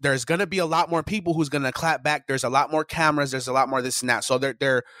 There's going to be a lot more people who's going to clap back. There's a lot more cameras. There's a lot more this and that. So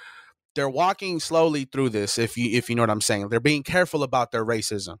they're walking slowly through this. If you know what I'm saying, they're being careful about their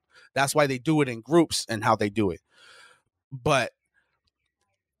racism. That's why they do it in groups and how they do it. But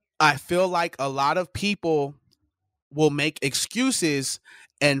I feel like a lot of people will make excuses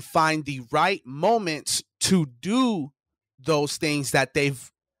and find the right moments to do those things that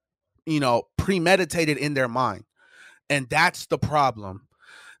they've, premeditated in their mind. And that's the problem.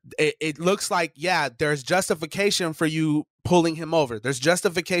 It looks like, there's justification for you pulling him over. There's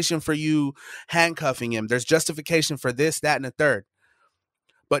justification for you handcuffing him. There's justification for this, that, and the third.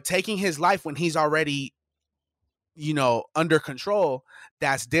 But taking his life when he's already, under control,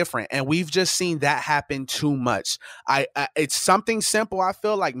 that's different. And we've just seen that happen too much. It's something simple. I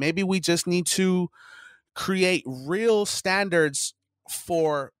feel like maybe we just need to create real standards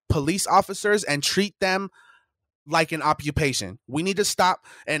for police officers and treat them like an occupation. We need to stop,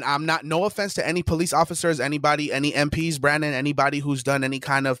 and no offense to any police officers, anybody, any MPs, Brandon, anybody who's done any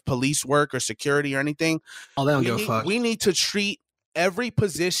kind of police work or security or anything. Oh, they don't give a fuck. We need to treat every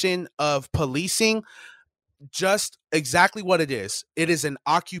position of policing just exactly what it is. It is an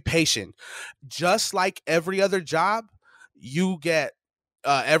occupation. Just like every other job, you get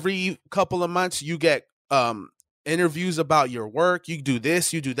every couple of months, you get interviews about your work. You do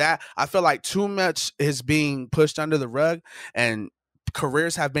this, you do that. I feel like too much is being pushed under the rug, and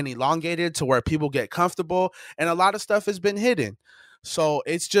careers have been elongated to where people get comfortable, and a lot of stuff has been hidden. So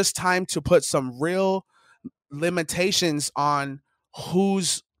it's just time to put some real limitations on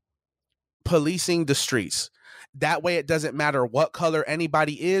who's policing the streets. That way it doesn't matter what color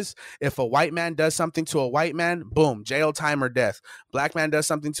anybody is. If a white man does something to a white man, boom, jail time or death. Black man does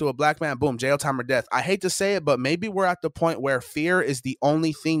something to a black man, boom, jail time or death. I hate to say it, but maybe we're at the point where fear is the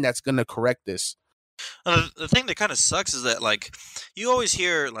only thing that's going to correct this. The thing that kind of sucks is that, like, you always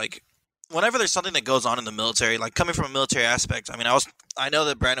hear, like, whenever there's something that goes on in the military, like coming from a military aspect, I mean, I know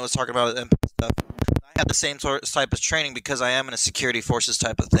that Brandon was talking about MP stuff. I have the same type of training because I am in a security forces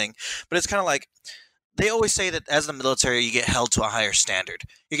type of thing. But it's kind of like, they always say that as the military, you get held to a higher standard.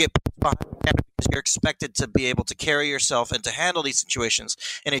 You get put to a higher standard because you're expected to be able to carry yourself and to handle these situations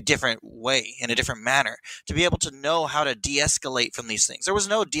in a different way, in a different manner, to be able to know how to de-escalate from these things. There was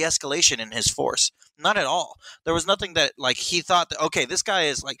no de-escalation in his force, not at all. There was nothing that like he thought that okay, this guy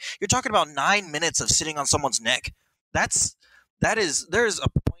is like you're talking about 9 minutes of sitting on someone's neck. There's a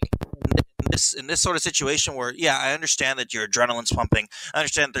point in this sort of situation where yeah, I understand that your adrenaline's pumping. I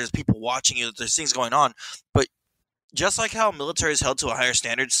understand that there's people watching you, that there's things going on, but just like how military is held to a higher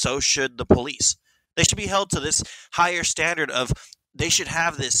standard, so should the police. They should be held to this higher standard of they should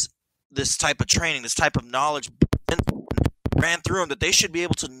have this type of training, this type of knowledge ran through them that they should be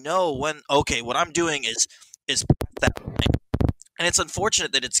able to know when okay, what I'm doing is that. And it's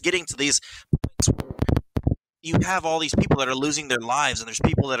unfortunate that it's getting to these points where you have all these people that are losing their lives and there's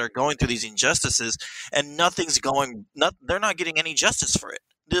people that are going through these injustices and they're not getting any justice for it.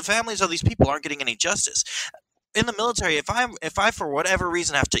 The families of these people aren't getting any justice. In the military, if I for whatever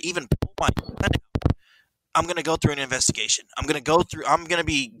reason have to even pull my gun out, I'm going to go through an investigation. I'm going to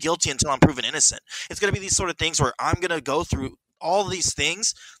be guilty until I'm proven innocent. It's going to be these sort of things where I'm going to go through all these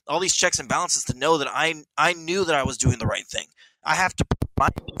things, all these checks and balances to know that I knew that I was doing the right thing. I have to put my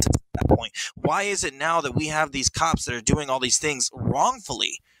innocence at that point. Why is it now that we have these cops that are doing all these things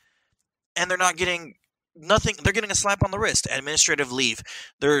wrongfully and they're not getting nothing? They're getting a slap on the wrist, administrative leave.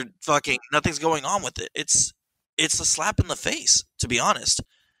 They're fucking nothing's going on with it. It's a slap in the face, to be honest.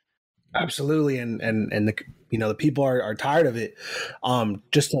 Absolutely, and the the people are tired of it.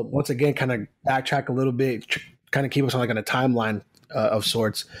 Just to once again kind of backtrack a little bit, kind of keep us on a timeline of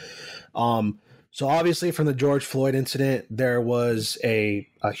sorts. So obviously, from the George Floyd incident, there was a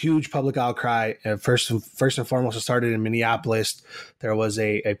huge public outcry. And first and foremost, it started in Minneapolis. There was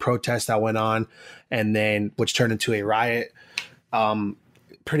a protest that went on, and then which turned into a riot.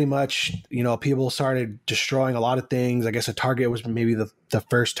 Pretty much, people started destroying a lot of things. I guess a Target was maybe the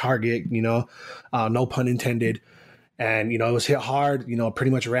first target, no pun intended. And, it was hit hard,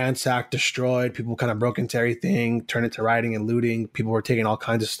 pretty much ransacked, destroyed. People kind of broke into everything, turned it to rioting and looting. People were taking all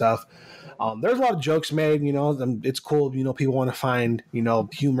kinds of stuff. There's a lot of jokes made, it's cool. People want to find,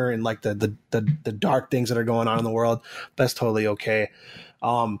 humor in like the dark things that are going on in the world. That's totally okay.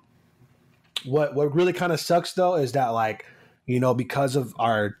 What really kind of sucks though, is that like, because of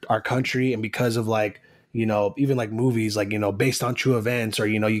our country and because of like, even like movies, like, based on true events, or,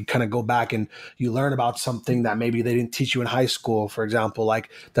 you kind of go back and you learn about something that maybe they didn't teach you in high school. For example, like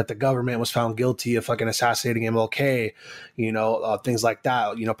that the government was found guilty of fucking assassinating MLK, things like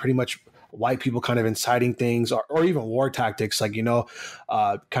that, pretty much white people kind of inciting things or even war tactics, like,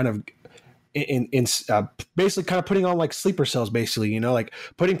 kind of in basically kind of putting on like sleeper cells, basically, like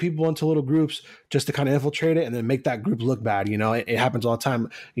putting people into little groups just to kind of infiltrate it and then make that group look bad. It happens all the time.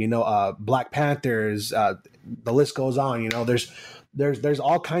 Black Panthers, the list goes on. There's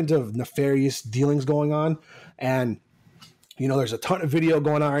all kinds of nefarious dealings going on, and there's a ton of video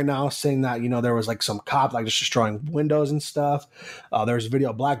going on right now saying that, there was like some cop like just destroying windows and stuff. There's a video,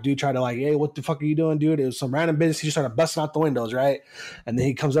 a black dude tried to like, hey, what the fuck are you doing, dude? It was some random business. He just started busting out the windows, right? And then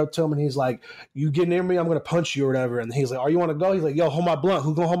he comes up to him and he's like, you get near me, I'm going to punch you or whatever. And he's like, oh, you want to go? He's like, yo, hold my blunt.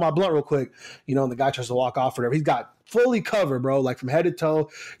 Who's going to hold my blunt real quick? And the guy tries to walk off or whatever. He's got fully covered, bro, like from head to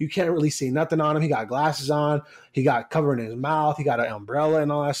toe. You can't really see nothing on him. He got glasses on. He got covered in his mouth. He got an umbrella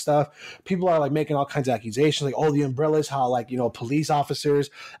and all that stuff. People are like making all kinds of accusations, like, oh, the umbrellas, how like, police officers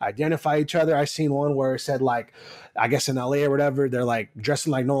identify each other. I seen one where it said like, I guess in LA or whatever, they're like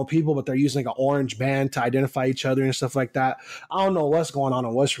dressing like normal people, but they're using like an orange band to identify each other and stuff like that. I don't know what's going on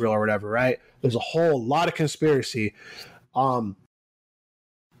and what's real or whatever, right? There's a whole lot of conspiracy. Following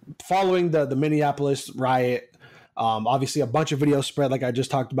the Minneapolis riot, obviously a bunch of videos spread like I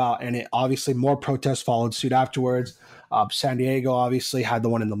just talked about, and obviously more protests followed suit afterwards. San Diego obviously had the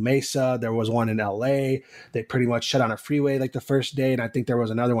one in the Mesa. There was one in LA. They pretty much shut down a freeway like the first day, and I think there was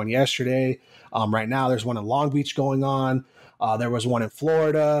another one yesterday. Right now there's one in Long Beach going on. There was one in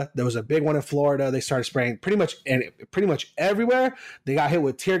Florida. There was a big one in Florida. They started spraying pretty much everywhere. They got hit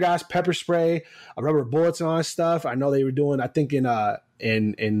with tear gas, pepper spray, rubber bullets, and all that stuff. I know they were doing, I think in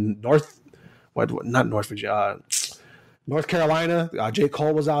North Carolina. J.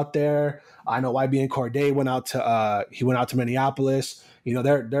 Cole was out there. I know YB and Corday went out to Minneapolis. You know,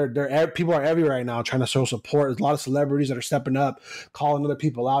 they're people are everywhere right now trying to show support. There's a lot of celebrities that are stepping up, calling other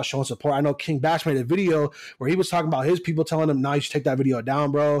people out, showing support. I know King Bash made a video where he was talking about his people telling him, "Nah, you should take that video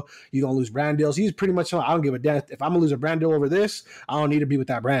down, bro. You're gonna lose brand deals." He's pretty much saying, "I don't give a damn. If I'm gonna lose a brand deal over this, I don't need to be with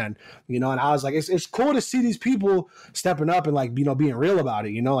that brand." You know, and I was like, it's cool to see these people stepping up and like, you know, being real about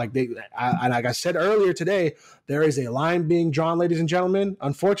it. You know, like like I said earlier today, there is a line being drawn, ladies and gentlemen,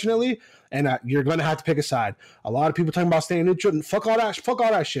 unfortunately, and you're going to have to pick a side. A lot of people talking about staying neutral, and fuck all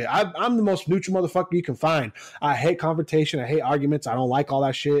that shit. I'm the most neutral motherfucker you can find. I hate confrontation. I hate arguments. I don't like all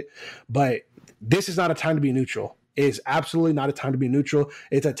that shit. But this is not a time to be neutral. It is absolutely not a time to be neutral.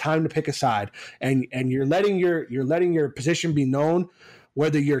 It's a time to pick a side, and you're letting your position be known,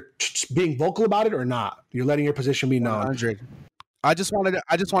 whether you're being vocal about it or not. You're letting your position be known. 100. I just wanted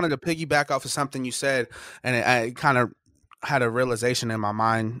to piggyback off of something you said, and I kind of had a realization in my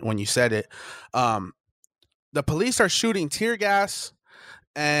mind when you said it. The police are shooting tear gas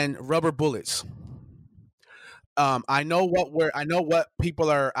and rubber bullets. I know what people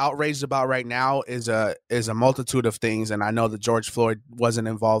are outraged about right now is a multitude of things, and I know that George Floyd wasn't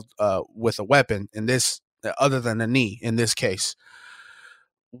involved with a weapon in this, other than a knee in this case.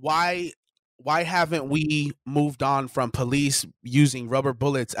 Why haven't we moved on from police using rubber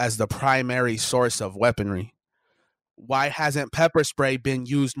bullets as the primary source of weaponry? Why hasn't pepper spray been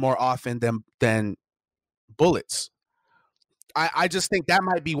used more often than bullets? I just think that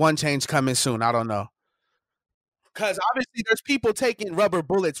might be one change coming soon. I don't know. Because obviously there's people taking rubber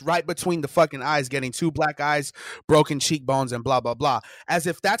bullets right between the fucking eyes, getting 2 black eyes, broken cheekbones, and blah, blah, blah. As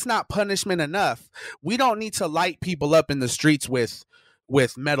if that's not punishment enough, we don't need to light people up in the streets with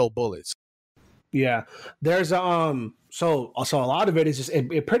metal bullets. Yeah, there's so a lot of it is just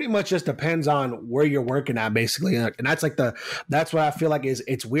it pretty much just depends on where you're working at, basically, and that's like that's what I feel like is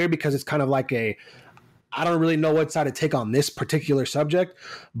it's weird because it's kind of like I don't really know what side to take on this particular subject,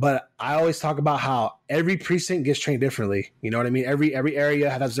 but I always talk about how every precinct gets trained differently. You know what I mean? Every area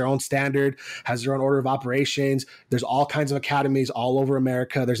has their own standard, has their own order of operations. There's all kinds of academies all over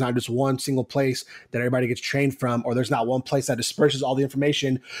America. There's not just one single place that everybody gets trained from, or there's not one place that disperses all the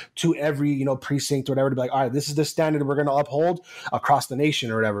information to every, you know, precinct or whatever to be like, all right, this is the standard we're going to uphold across the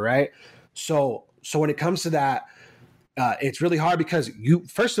nation or whatever, right? So when it comes to that, it's really hard because you,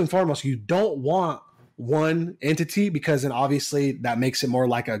 first and foremost, you don't want one entity, because then obviously that makes it more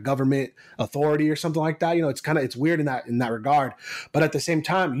like a government authority or something like that. You know, it's weird in that regard. But at the same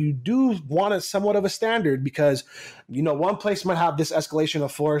time, you do want a somewhat of a standard, because, you know, one place might have this escalation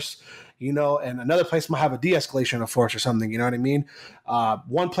of force, you know, and another place might have a de-escalation of force or something. You know what I mean?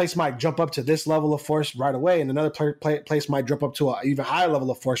 One place might jump up to this level of force right away, and another place might jump up to an even higher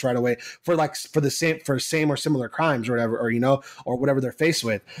level of force right away for the same or similar crimes or whatever, or, you know, or whatever they're faced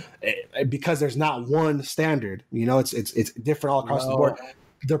with, because there's not one standard. You know, it's different all across the board.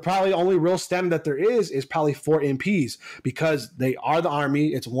 The probably only real standard that there is probably for MPs, because they are the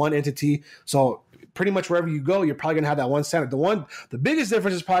army. It's one entity, so pretty much wherever you go, you're probably going to have that one standard. The biggest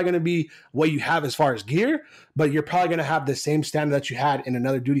difference is probably going to be what you have as far as gear, but you're probably going to have the same standard that you had in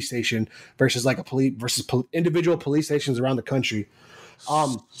another duty station versus like individual police stations around the country.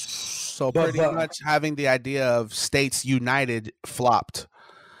 So pretty much having the idea of states united flopped.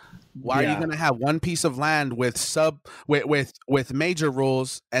 Why are you going to have one piece of land with major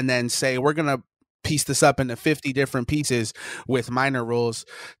rules and then say we're going to piece this up into 50 different pieces with minor rules,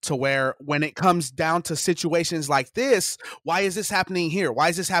 to where when it comes down to situations like this, why is this happening here? Why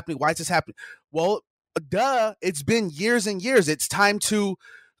is this happening? Why is this happening? Well, it's been years and years. It's time to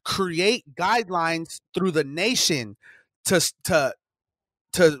create guidelines through the nation to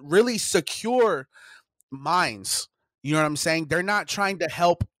really secure minds. You know what I'm saying? They're not trying to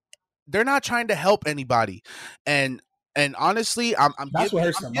help anybody. And honestly, I'm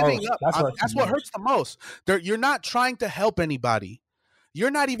giving up. That's what hurts the most. You're not trying to help anybody. You're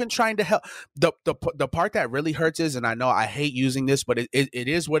not even trying to help. The part that really hurts is, and I know I hate using this, but it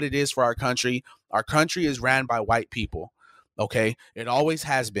is what it is for our country. Our country is ran by white people. Okay? It always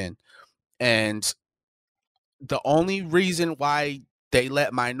has been. And the only reason why they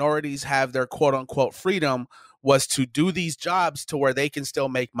let minorities have their quote unquote freedom was to do these jobs to where they can still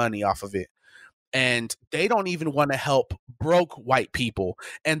make money off of it. And they don't even want to help broke white people.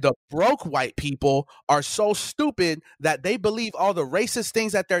 And the broke white people are so stupid that they believe all the racist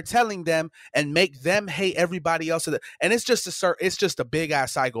things that they're telling them and make them hate everybody else. And it's just a big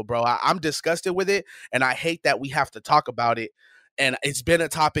ass cycle, bro. I'm disgusted with it, and I hate that we have to talk about it. And it's been a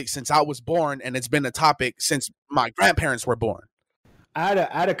topic since I was born, and it's been a topic since my grandparents were born. I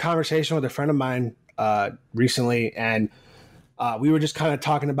had a conversation with a friend of mine recently, and we were just kind of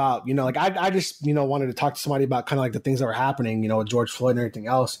talking about, like I just, wanted to talk to somebody about kind of like the things that were happening, with George Floyd and everything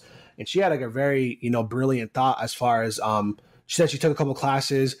else. And she had like a very, brilliant thought as far as, she said she took a couple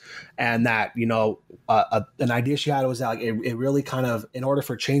classes and that, an idea she had was that like it really kind of, in order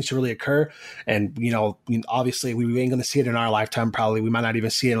for change to really occur, and, obviously we ain't going to see it in our lifetime, probably. We might not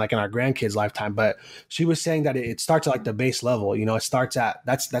even see it like in our grandkids' lifetime. But she was saying that it starts at like the base level. It starts at,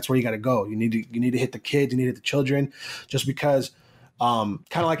 that's where you got to go. You need to hit the kids, you need to hit the children, just because kind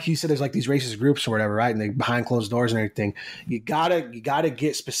of like he said, there's like these racist groups or whatever, right? And they behind closed doors and everything. You gotta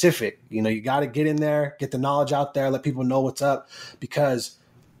get specific. You gotta get in there, get the knowledge out there, let people know what's up. Because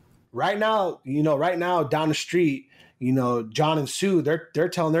right now down the street, John and Sue, they're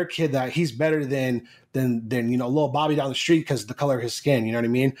telling their kid that he's better than little Bobby down the street because of the color of his skin. You know what I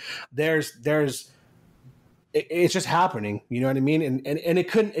mean? It's just happening, you know what I mean? And it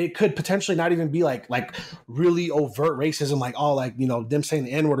could potentially not even be like really overt racism, like them saying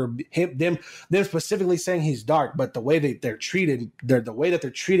the N-word or them specifically saying he's dark, but the way they're treated, the way that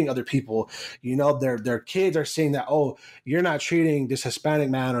they're treating other people, their kids are saying that, oh, you're not treating this Hispanic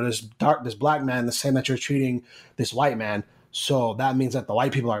man or this black man the same that you're treating this white man. So that means that the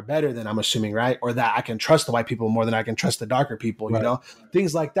white people are better than, I'm assuming, right? Or that I can trust the white people more than I can trust the darker people, right.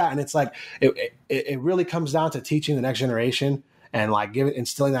 Things like that. And it's like, it really comes down to teaching the next generation and like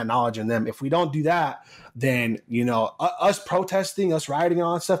instilling that knowledge in them. If we don't do that, then, us protesting, us rioting and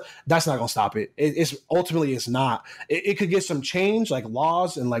all that stuff, that's not going to stop it. It's ultimately not. It could get some change, like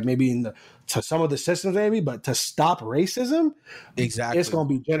laws and like maybe to some of the systems maybe, but to stop racism, exactly, it's going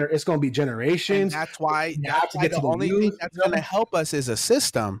to be generations. And that's why the only thing that's going to help us is a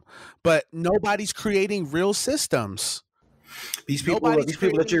system, but nobody's creating real systems. These people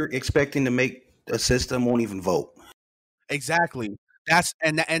that you're expecting to make a system won't even vote. Exactly. That's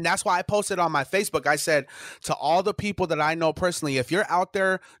why I posted on my Facebook. I said to all the people that I know personally, if you're out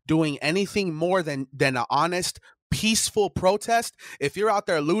there doing anything more than an honest, peaceful protest, if you're out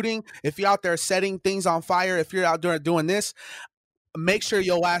there looting, if you're out there setting things on fire, if you're out there doing this, make sure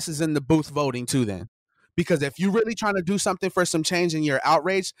your ass is in the booth voting too then. Because if you're really trying to do something for some change and you're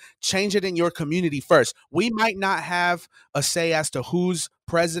outraged, change it in your community first. We might not have a say as to who's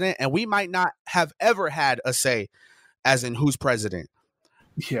president, and we might not have ever had a say as in who's president.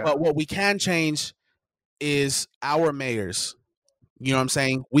 Yeah. But what we can change is our mayors. You know what I'm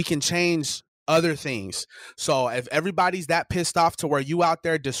saying? We can change other things. So if everybody's that pissed off to where you out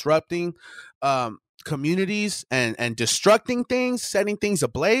there disrupting communities and destructing things, setting things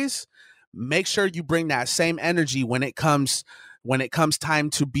ablaze, make sure you bring that same energy when it comes time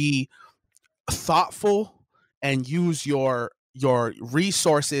to be thoughtful and use your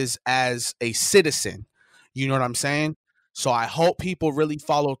resources as a citizen. You know what I'm saying? So I hope people really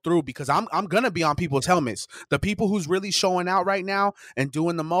follow through, because I'm gonna be on people's helmets. The people who's really showing out right now and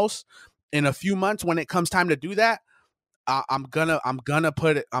doing the most, in a few months when it comes time to do that, I'm gonna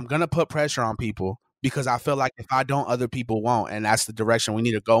put pressure on people, because I feel like if I don't, other people won't, and that's the direction we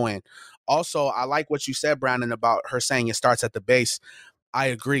need to go in. Also, I like what you said, Brandon, about her saying it starts at the base. I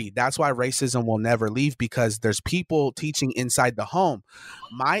agree. That's why racism will never leave, because there's people teaching inside the home.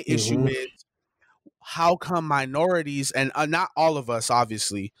 My issue is, how come minorities, and not all of us,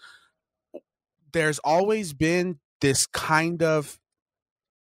 obviously, there's always been this kind of,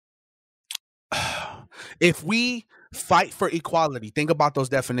 if we fight for equality, think about those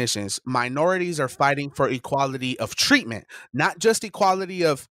definitions. Minorities are fighting for equality of treatment, not just equality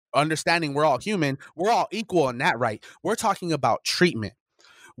of understanding we're all human, we're all equal in that, right? We're talking about treatment.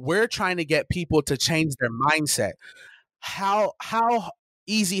 We're trying to get people to change their mindset. How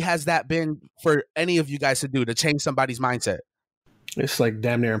easy has that been for any of you guys to do, to change somebody's mindset? It's like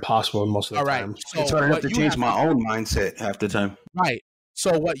damn near impossible most of the time. So it's hard enough to change my own mindset half the time. Right.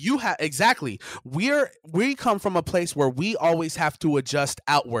 So what you have, exactly. We come from a place where we always have to adjust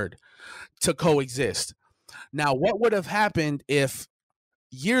outward to coexist. Now, what would have happened if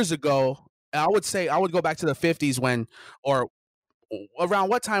years ago, I would go back to the 50s when, or around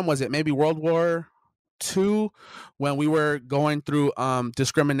what time was it? Maybe World War II, when we were going through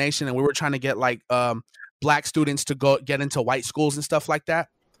discrimination and we were trying to get like black students to get into white schools and stuff like that.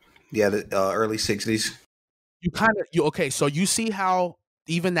 Yeah, the early 60s. Okay, so you see how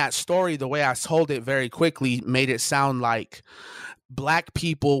even that story, the way I told it very quickly, made it sound like black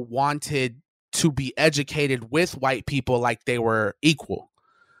people wanted to be educated with white people like they were equal.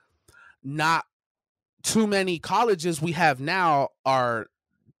 Not too many colleges we have now are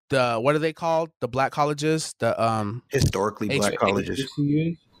what are they called? The black colleges? The historically black colleges.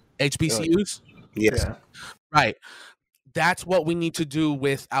 HBCUs? Yes. Yeah. Right. That's what we need to do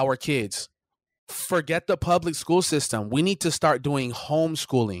with our kids. Forget the public school system. We need to start doing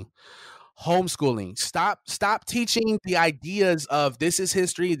homeschooling. Stop teaching the ideas of this is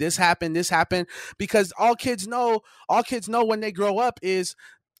history, this happened, because all kids know when they grow up is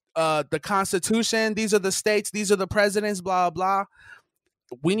the Constitution, these are the states, these are the presidents, blah blah.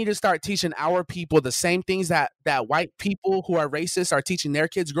 We need to start teaching our people the same things that white people who are racist are teaching their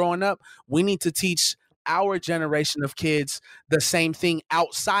kids growing up. We need to teach our generation of kids the same thing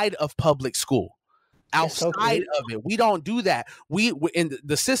outside of public school. Outside of it, we don't do that. We in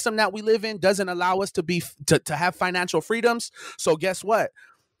the system that we live in doesn't allow us to have financial freedoms. So guess what?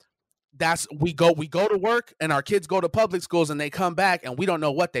 We go to work, and our kids go to public schools, and they come back, and we don't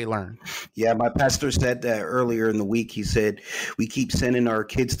know what they learn. Yeah, my pastor said that earlier in the week. He said we keep sending our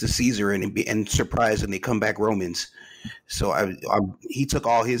kids to Caesar and surprise, and they come back Romans. So he took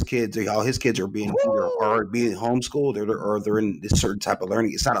all his kids. All his kids are being homeschooled, or they're in this certain type of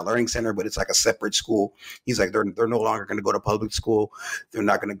learning. It's not a learning center, but it's like a separate school. He's like they're no longer going to go to public school. They're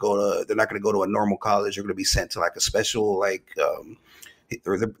not going to go to a normal college. They're going to be sent to like a special like.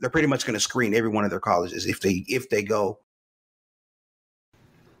 They're pretty much going to screen every one of their colleges if they go.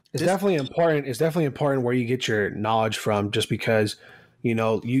 It's definitely important. It's definitely important where you get your knowledge from, just because, you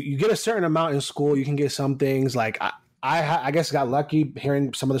know, you get a certain amount in school. You can get some things like I guess got lucky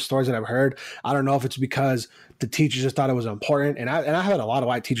hearing some of the stories that I've heard. I don't know if it's because the teachers just thought it was important. And I had a lot of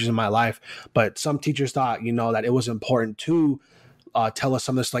white teachers in my life, but some teachers thought, you know, that it was important to tell us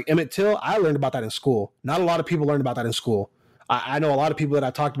some of this. Like Emmett Till, I learned about that in school. Not a lot of people learned about that in school. I know a lot of people that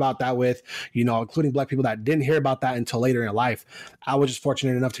I talked about that with, you know, including black people that didn't hear about that until later in life. I was just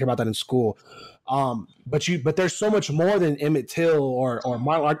fortunate enough to hear about that in school. But there's so much more than Emmett Till or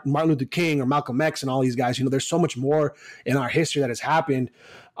Martin Luther King or Malcolm X and all these guys. You know, there's so much more in our history that has happened.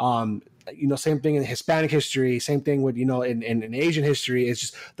 You know, same thing in Hispanic history, same thing with, you know, in Asian history. It's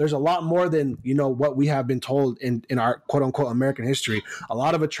just, there's a lot more than, you know, what we have been told in our quote unquote American history. A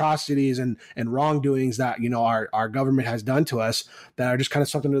lot of atrocities and wrongdoings that, you know, our government has done to us that are just kind of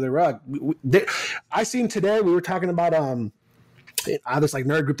swept under the rug. I seen today, we were talking about, this like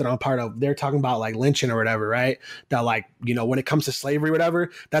nerd group that I'm part of, they're talking about like lynching or whatever, right? That like, you know, when it comes to slavery, whatever,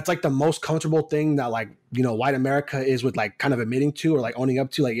 that's like the most comfortable thing that like, you know, white America is with like kind of admitting to or like owning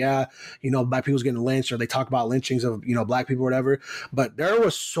up to, like, yeah, you know, black people's getting lynched, or they talk about lynchings of, you know, black people or whatever. But there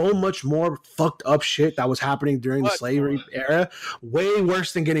was so much more fucked up shit that was happening during the slavery era, way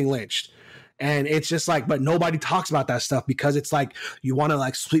worse than getting lynched. And it's just like, but nobody talks about that stuff because it's like, you want to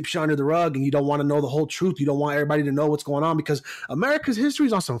like sweep shit under the rug and you don't want to know the whole truth. You don't want everybody to know what's going on because America's history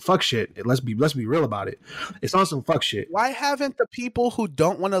is on some fuck shit. Let's be real about it. It's on some fuck shit. Why haven't the people who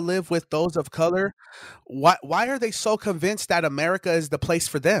don't want to live with those of color, why are they so convinced that America is the place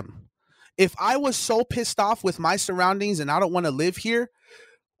for them? If I was so pissed off with my surroundings and I don't want to live here,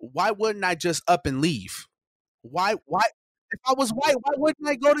 why wouldn't I just up and leave? Why if I was white, why wouldn't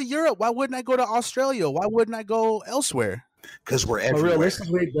I go to Europe? Why wouldn't I go to Australia? Why wouldn't I go elsewhere? Because we're everywhere.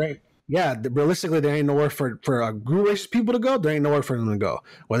 Realistically, there ain't nowhere for a group of racist people to go. There ain't nowhere for them to go.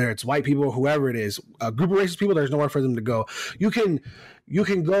 Whether it's white people or whoever it is, a group of racist people, there's nowhere for them to go. You can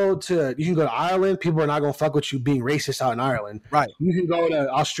go to Ireland. People are not gonna fuck with you being racist out in Ireland. Right. You can go to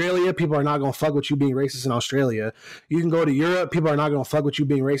Australia. People are not gonna fuck with you being racist in Australia. You can go to Europe. People are not gonna fuck with you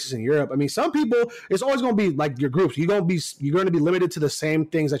being racist in Europe. I mean, some people, it's always gonna be like your groups. You're gonna be limited to the same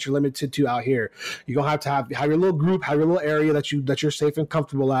things that you're limited to out here. You're gonna have your little group, have your little area that you're safe and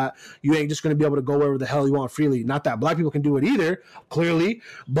comfortable at. You ain't just gonna be able to go wherever the hell you want freely. Not that black people can do it either, clearly,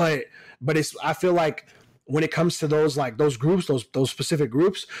 but it's, I feel like, when it comes to those groups, those specific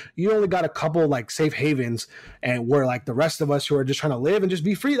groups, you only got a couple like safe havens, and we're like the rest of us who are just trying to live and just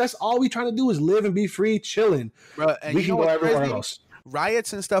be free. That's all we trying to do is live and be free, chilling. Bro, we can go everywhere else.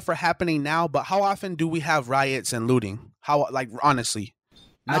 Riots and stuff are happening now, but how often do we have riots and looting? How, like, honestly?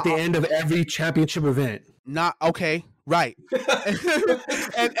 At the end of every championship event. Not okay, right?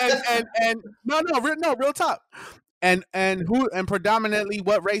 and no, real talk. And predominantly,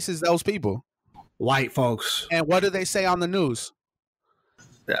 what race is those people? White folks. And what do they say on the news?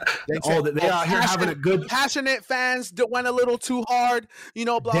 Yeah. They out here having a good, passionate fans that went a little too hard, you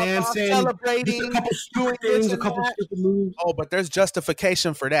know, blah, dancing, blah, celebrating, a couple stupid things, a couple stupid moves. Oh, but there's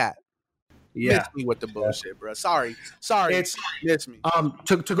justification for that. Yeah, miss me with the bullshit, bro. Sorry. It's miss me.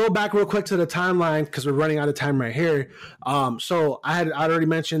 To go back real quick to the timeline, because we're running out of time right here. So I'd already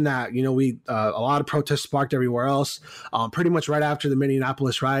mentioned that, you know, a lot of protests sparked everywhere else. Pretty much right after the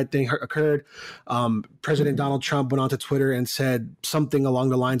Minneapolis riot thing occurred, President Donald Trump went onto Twitter and said something along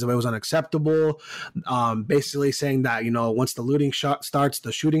the lines of it was unacceptable. Basically saying that, you know, once the looting starts,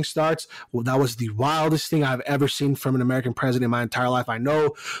 the shooting starts. Well, that was the wildest thing I've ever seen from an American president in my entire life. I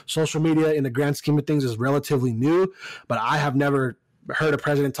know social media in the grand scheme of things is relatively new, but I have never heard a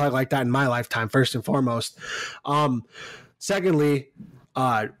president talk like that in my lifetime, first and foremost. Secondly,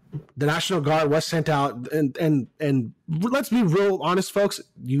 the National Guard was sent out, and let's be real honest, folks.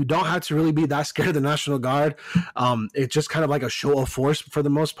 You don't have to really be that scared of the National Guard. It's just kind of like a show of force for the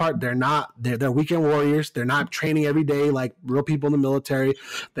most part. They're weekend warriors. They're not training every day like real people in the military.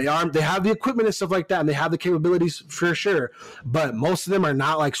 They have the equipment and stuff like that, and they have the capabilities for sure. But most of them are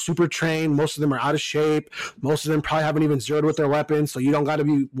not like super trained. Most of them are out of shape. Most of them probably haven't even zeroed with their weapons, so you don't got to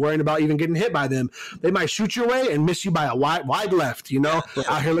be worrying about even getting hit by them. They might shoot your way and miss you by a wide left.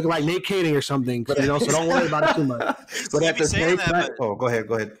 Out here looking like Nate Kading or something. So don't worry about it too much. But at the same time, go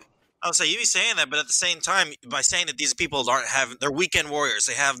ahead. I'll say you be saying that, but at the same time, by saying that these people they're weekend warriors,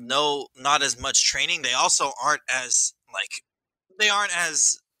 they have not as much training. They also aren't as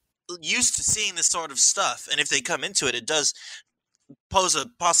used to seeing this sort of stuff. And if they come into it, it does pose a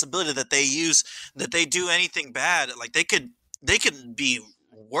possibility that they do anything bad. Like they could be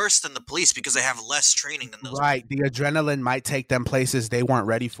worse than the police because they have less training than those. Right, the adrenaline might take them places they weren't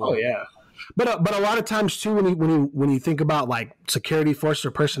ready for. Oh yeah. But a lot of times too, when you think about like security force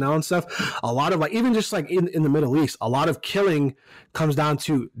or personnel and stuff, a lot of like even just like in the Middle East, a lot of killing comes down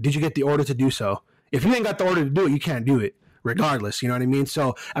to, did you get the order to do so? If you ain't got the order to do it, you can't do it. Regardless, you know what I mean?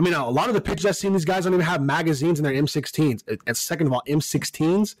 So, I mean, a lot of the pictures I've seen, these guys don't even have magazines in their M16s. And second of all,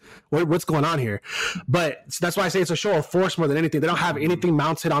 M16s? What's going on here? But that's why I say it's a show of force more than anything. They don't have anything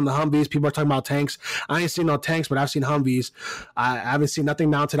mounted on the Humvees. People are talking about tanks. I ain't seen no tanks, but I've seen Humvees. I haven't seen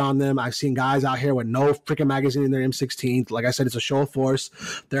nothing mounted on them. I've seen guys out here with no freaking magazine in their M16s. Like I said, it's a show of force.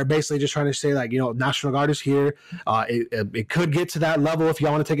 They're basically just trying to say, like, National Guard is here. It could get to that level if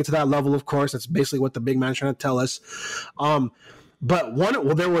y'all want to take it to that level, of course. That's basically what the big man's trying to tell us. But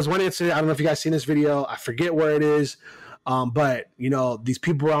there was one incident. I don't know if you guys seen this video. I forget where it is. But these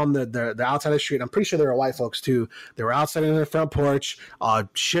people were on the outside of the street. I'm pretty sure they were white folks too. They were outside in their front porch. A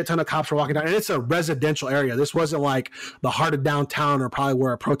shit ton of cops were walking down, and it's a residential area. This wasn't like the heart of downtown or probably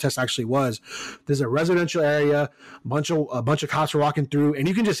where a protest actually was. There's a residential area. A bunch of cops were walking through, and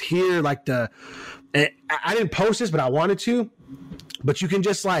you can just hear like I didn't post this, but I wanted to. But you can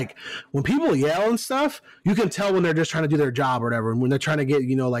just like, when people yell and stuff, you can tell when they're just trying to do their job or whatever. And when they're trying to get,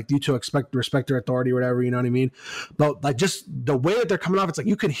 like you to respect their authority or whatever, you know what I mean? But like just the way that they're coming off, it's like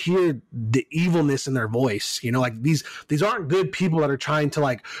you can hear the evilness in their voice. Like these aren't good people that are trying to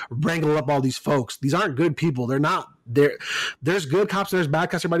like wrangle up all these folks. These aren't good people. They're not. There's good cops and there's bad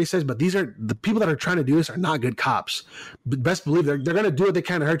cops, everybody says, but these are the people that are trying to do this are not good cops. But best believe they're going to do what they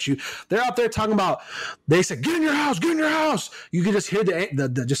can to hurt you. They're out there talking about, they said, get in your house. You can just hear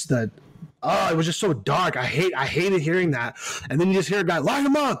it was just so dark. I hated hearing that. And then you just hear a guy line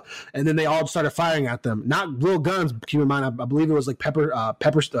them up, and then they all started firing at them. Not real guns. Keep in mind, I believe it was like paintball,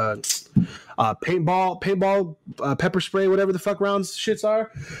 pepper spray, whatever the fuck rounds shits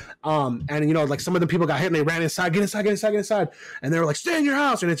are. And like some of the people got hit and they ran inside, get inside. And they were like, stay in your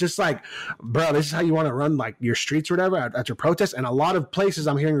house. And it's just like, bro, this is how you want to run like your streets or whatever at your protests. And a lot of places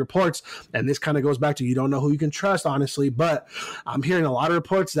I'm hearing reports, and this kind of goes back to, you don't know who you can trust, honestly, but I'm hearing a lot of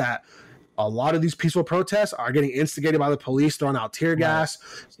reports that a lot of these peaceful protests are getting instigated by the police, throwing out tear gas,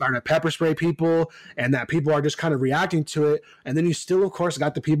 starting to pepper spray people, and that people are just kind of reacting to it. And then you still, of course,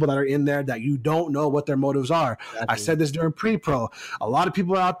 got the people that are in there that you don't know what their motives are. Exactly. I said this during pre-pro. A lot of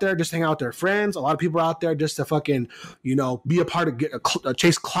people are out there just hang out with their friends. A lot of people are out there just to fucking, be a part of,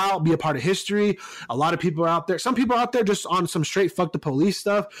 chase clout, be a part of history. A lot of people are out there. Some people are out there just on some straight fuck the police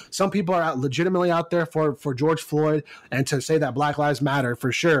stuff. Some people are legitimately out there for George Floyd and to say that Black Lives Matter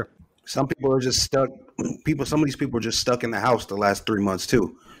for sure. Some people are just stuck. Some of these people are just stuck in the house the last 3 months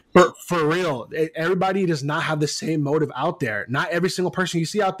too. For real, everybody does not have the same motive out there. Not every single person you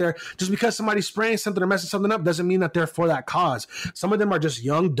see out there, just because somebody's spraying something or messing something up, doesn't mean that they're for that cause. Some of them are just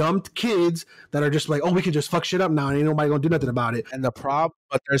young, dumb kids that are just like, oh, we can just fuck shit up now, and ain't nobody gonna do nothing about it. And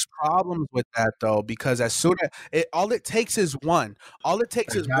but there's problems with that though, because as soon as all it takes is one. All it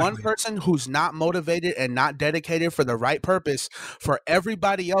takes is one person who's not motivated and not dedicated for the right purpose for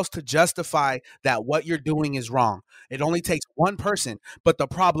everybody else to justify that what you're doing is wrong. It only takes one person, but the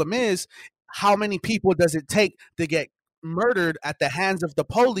problem is, how many people does it take to get murdered at the hands of the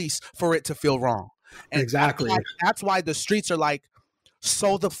police for it to feel wrong? And exactly. That's why the streets are like,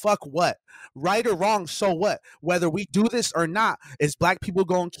 so the fuck what? Right or wrong, so what? Whether we do this or not, is black people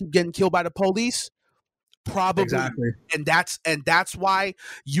going to keep getting killed by the police? Probably. Exactly. And that's why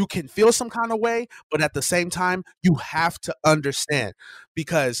you can feel some kind of way, but at the same time, you have to understand,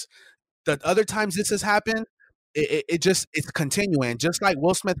 because the other times this has happened, it's continuing. Just like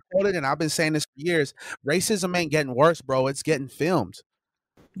Will Smith quoted, and I've been saying this for years, racism ain't getting worse, bro. It's getting filmed.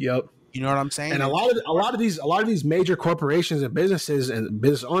 Yep. You know what I'm saying? And a lot of these major corporations and businesses and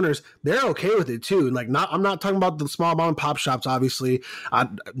business owners, they're okay with it too. Like, I'm not talking about the small mom and pop shops. Obviously,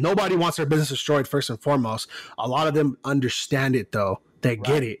 nobody wants their business destroyed first and foremost. A lot of them understand it though. They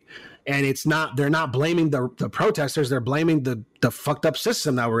get it. And it's not, they're not blaming the protesters, they're blaming the fucked up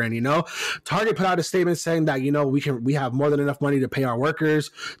system that we're in, you know. Target put out a statement saying that, you know, we have more than enough money to pay our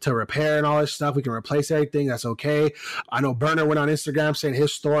workers to repair and all this stuff. We can replace everything. That's okay. I know Burner went on Instagram saying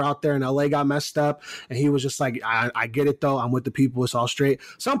his store out there in LA got messed up, and he was just like, I get it though. I'm with the people. It's all straight.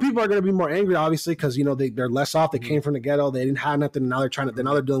 Some people are going to be more angry, obviously, because, you know, they're less off. They came from the ghetto. They didn't have nothing. And now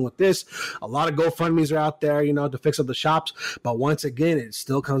they're dealing with this. A lot of GoFundMe's are out there, you know, to fix up the shops. But once again, it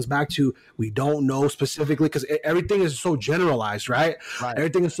still comes back to, we don't know specifically, because everything is so generalized, right?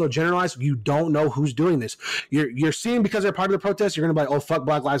 Everything is so generalized. You don't know who's doing this. You're seeing, because they're part of the protest, you're gonna be like, oh, fuck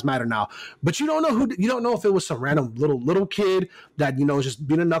Black Lives Matter now. But you don't know who. You don't know if it was some random little kid that, you know, was just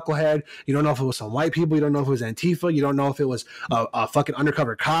being a knucklehead. You don't know if it was some white people. You don't know if it was Antifa. You don't know if it was a fucking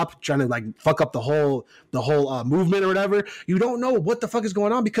undercover cop trying to like fuck up the whole movement or whatever. You don't know what the fuck is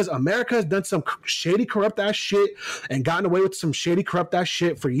going on, because America has done some shady, corrupt ass shit and gotten away with some shady, corrupt ass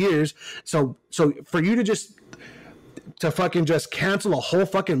shit for years. So for you to fucking just cancel a whole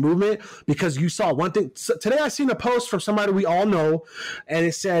fucking movement because you saw one thing. So today I seen a post from somebody we all know, and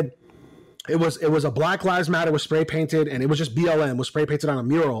it said it was a Black Lives Matter was spray painted, and it was just BLM was spray painted on a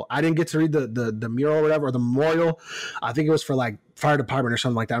mural. I didn't get to read the mural or whatever, or the memorial. I think it was for like fire department or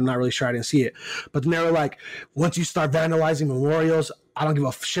something like that. I'm not really sure. I didn't see it. But then they were like, once you start vandalizing memorials, I don't give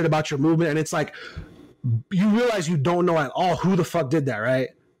a shit about your movement. And it's like, you realize you don't know at all who the fuck did that, right?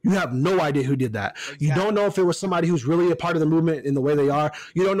 You have no idea who did that. Exactly. You don't know if it was somebody who's really a part of the movement in the way they are.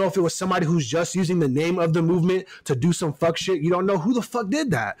 You don't know if it was somebody who's just using the name of the movement to do some fuck shit. You don't know who the fuck did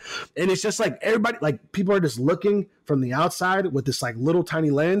that. And it's just like everybody, like people are just looking from the outside with this like little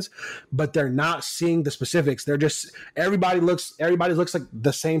tiny lens, but they're not seeing the specifics. They're just, everybody looks like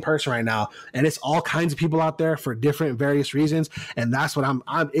the same person right now. And it's all kinds of people out there for different various reasons. And that's what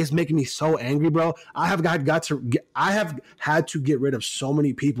it's making me so angry, bro. I have had to get rid of so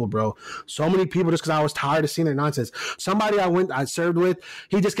many people, bro. So many people just because I was tired of seeing their nonsense. Somebody I served with,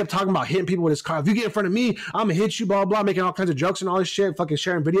 he just kept talking about hitting people with his car. If you get in front of me, I'm gonna hit you, blah, blah, making all kinds of jokes and all this shit, fucking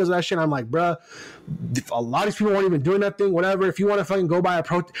sharing videos of that shit. I'm like, bro, a lot of these people won't even doing nothing, whatever. If you want to fucking go by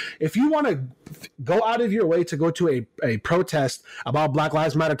if you want to go out of your way to go to a protest about Black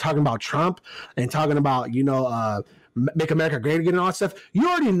Lives Matter, talking about Trump and talking about, you know, make America great again and all that stuff, you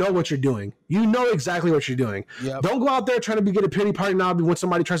already know what you're doing. You know exactly what you're doing. Yep. Don't go out there trying to get a pity party now when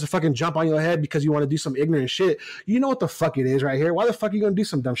somebody tries to fucking jump on your head because you want to do some ignorant shit. You know what the fuck it is right here. Why the fuck are you going to do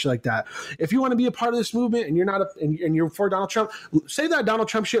some dumb shit like that? If you want to be a part of this movement and you're not and you're for Donald Trump, say that Donald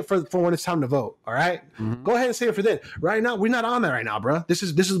Trump shit for when it's time to vote. All right? Mm-hmm. Go ahead and say it for then. Right now, we're not on that right now, bro. This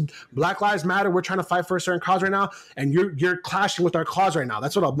is Black Lives Matter. We're trying to fight for a certain cause right now, and you're clashing with our cause right now.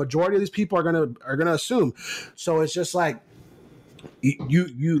 That's what a majority of these people are gonna assume. So it's just like,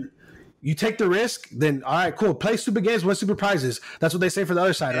 you take the risk, then all right, cool. Play stupid games, win stupid prizes. That's what they say for the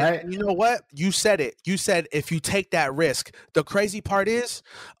other side, right? You know what? You said it. You said if you take that risk. The crazy part is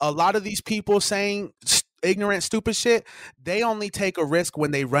a lot of these people saying ignorant, stupid shit, they only take a risk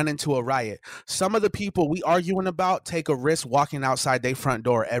when they run into a riot. Some of the people we arguing about take a risk walking outside their front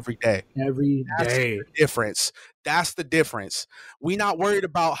door every day. That's the difference. That's the difference. We're not worried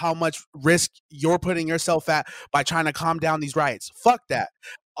about how much risk you're putting yourself at by trying to calm down these riots. Fuck that.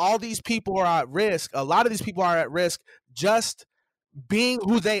 All these people are at risk. A lot of these people are at risk just being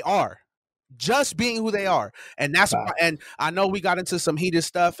who they are. Just being who they are. And that's why, and I know we got into some heated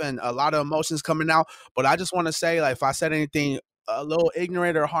stuff and a lot of emotions coming out, but I just want to say, like, if I said anything a little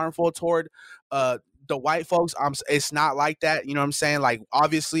ignorant or harmful toward the white folks, it's not like that. You know what I'm saying? Like,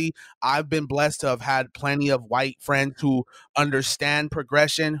 obviously, I've been blessed to have had plenty of white friends who understand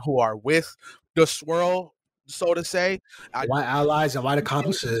progression, who are with the swirl, so to say. White allies and white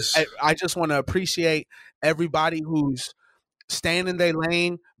accomplices. I just want to appreciate everybody who's staying in their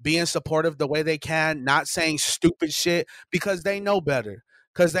lane, being supportive the way they can, not saying stupid shit because they know better.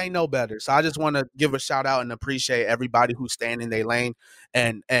 So I just want to give a shout out and appreciate everybody who's staying in their lane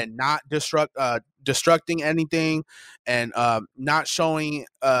and not destructing anything and not showing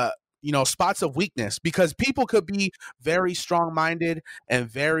spots of weakness, because people could be very strong-minded and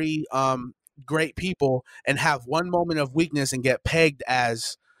very great people and have one moment of weakness and get pegged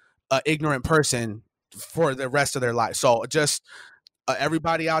as an ignorant person for the rest of their life. So just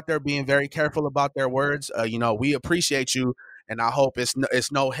everybody out there being very careful about their words. We appreciate you, and I hope it's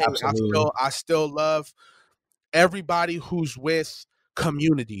no hate. I still love everybody who's with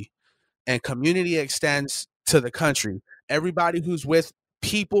community, and community extends to the country. Everybody who's with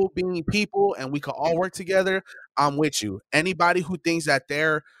people being people and we can all work together, I'm with you. Anybody who thinks that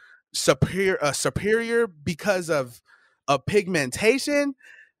they're superior because of pigmentation,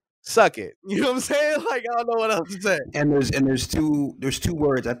 suck it. You know what I'm saying? Like, I don't know what else to say. And there's two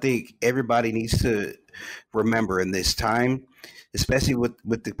words I think everybody needs to remember in this time, especially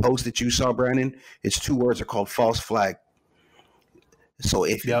with the post that you saw, Brandon. It's two words are called false flag. So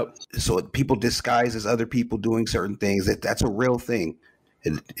Yep. so people disguise as other people doing certain things, that's a real thing.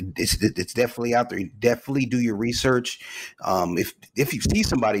 It's definitely out there. You definitely do your research. If you see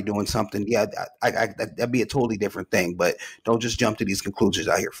somebody doing something, yeah, that'd be a totally different thing. But don't just jump to these conclusions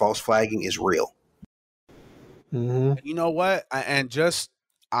out here. False flagging is real. Mm-hmm. You know what? I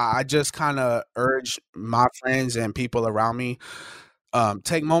just kind of urge my friends and people around me,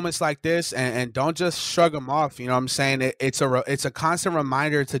 take moments like this and don't just shrug them off. You know what I'm saying? It's a constant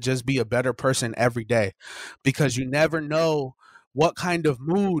reminder to just be a better person every day, because you never know what kind of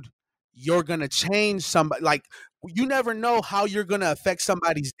mood you're gonna change somebody. Like, you never know how you're gonna affect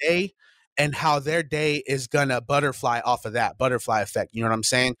somebody's day and how their day is gonna butterfly off of that butterfly effect. You know what I'm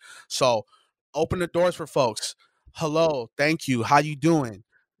saying? So open the doors for folks. Hello, thank you. How you doing?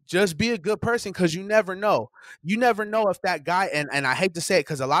 Just be a good person, because you never know. You never know if that guy, and I hate to say it,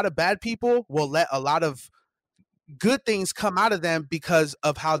 because a lot of bad people will let a lot of good things come out of them because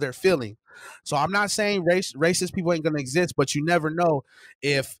of how they're feeling. So I'm not saying racist people ain't gonna exist, but you never know.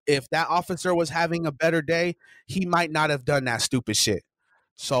 If that officer was having a better day, he might not have done that stupid shit.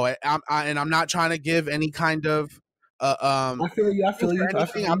 So I'm not trying to give any kind of I feel you. I feel you. or I feel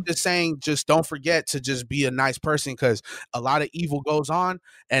anything. I'm you. just saying, just don't forget to just be a nice person, because a lot of evil goes on,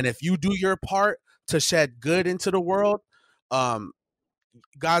 and if you do your part to shed good into the world, um,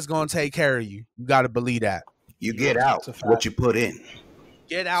 God's gonna take care of you. You got to believe that. You You know what get I'm saying? out It's a what fact. you put in.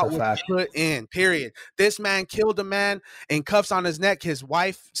 Get It's a out what fact. you put in. Period. This man killed a man in cuffs on his neck. His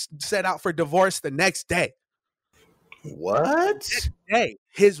wife set out for divorce the next day. What? Hey,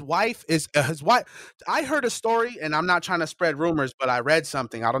 his wife. I heard a story, and I'm not trying to spread rumors, but I read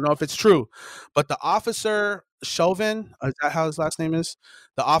something. I don't know if it's true, but the officer Chauvin, is that how his last name is?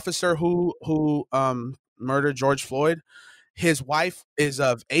 The officer who murdered George Floyd. His wife is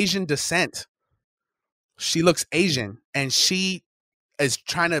of Asian descent. She looks Asian, and she is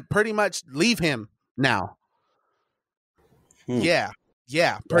trying to pretty much leave him now. Hmm. Yeah.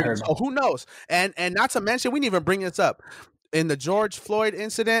 Yeah, Yeah, I pretty. heard So about who knows? And not to mention, we didn't even bring this up. In the George Floyd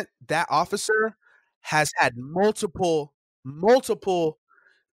incident, that officer has had multiple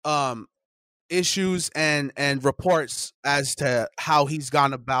um issues and reports as to how he's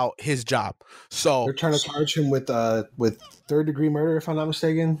gone about his job. So they're trying to charge him with third-degree murder, if I'm not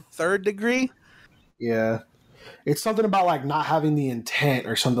mistaken. third degree. Yeah, it's something about like not having the intent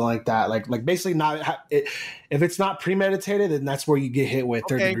or something like that. Like basically if it's not premeditated, then that's where you get hit with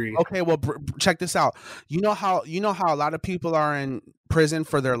third Okay. degree. Okay. Well, check this out. You know how a lot of people are in prison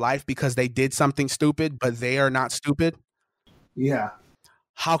for their life because they did something stupid, but they are not stupid. Yeah,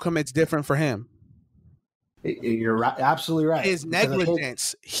 How come it's different for him? you're right, absolutely right. His Because I think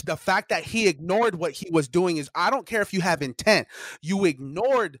negligence, the fact that he ignored what he was doing is, I don't care if you have intent. You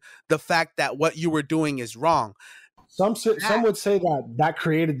ignored the fact that what you were doing is wrong. some would say that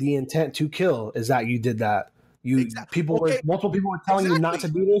created the intent to kill, is that you did that. Okay, Multiple people were telling you not to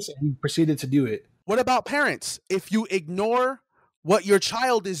exactly. do this, and you proceeded to do it. What about parents? If you ignore what your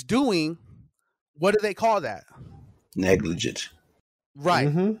child is doing, what do they call that? Negligent. Right.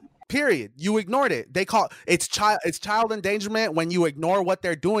 Mm-hmm. Period. You ignored it. They call it's child endangerment when you ignore what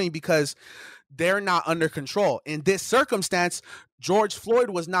they're doing because they're not under control. In this circumstance, George Floyd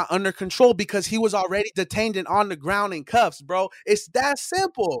was not under control because he was already detained and on the ground in cuffs, bro. It's that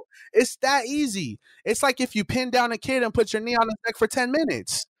simple. It's that easy. It's like if you pin down a kid and put your knee on his neck for 10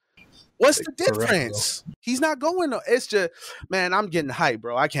 minutes. What's the For real, bro. difference? He's not going. It's just, man, I'm getting hyped,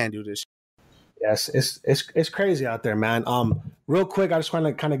 bro. I can't do this. Yes, it's crazy out there, man. Real quick, I just want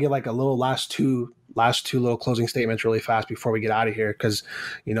to kind of give like a little last two little closing statements really fast before we get out of here, because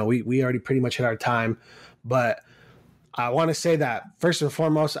we already pretty much hit our time. But I want to say that first and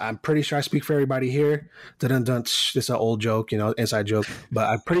foremost, I'm pretty sure I speak for everybody here. Dun-dun-dun, this is an old joke, inside joke. But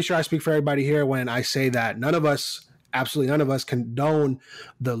I'm pretty sure I speak for everybody here when I say that absolutely none of us condone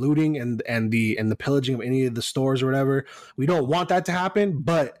the looting and the pillaging of any of the stores or whatever. We don't want that to happen,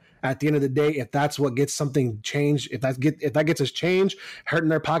 but at the end of the day, if that's what gets something changed, if that gets us change, hurting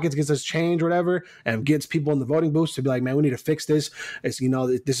their pockets gets us change, whatever, and gets people in the voting booths to be like, man, we need to fix this. It's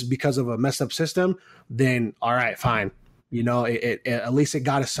this is because of a messed up system. Then all right, fine. It at least it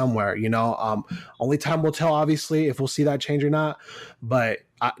got us somewhere. Only time will tell, obviously, if we'll see that change or not. But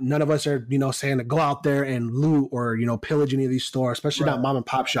none of us are, saying to go out there and loot or, pillage any of these stores, especially not mom and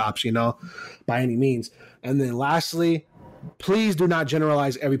pop shops, by any means. And then lastly, please do not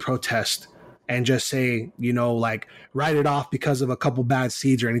generalize every protest and just say, like write it off because of a couple bad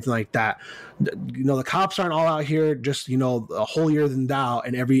seeds or anything like that. The cops aren't all out here just, holier than thou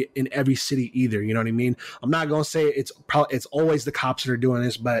in every city either. You know what I mean? I'm not going to say it's always the cops that are doing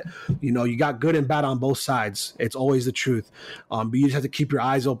this, but you got good and bad on both sides. It's always the truth. But you just have to keep your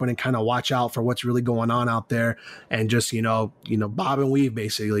eyes open and kind of watch out for what's really going on out there and just, bob and weave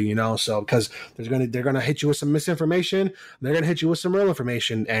basically, so because they're going to hit you with some misinformation. They're going to hit you with some real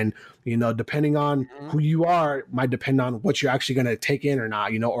information. And, depending on who you are might depend on what you're actually going to take in or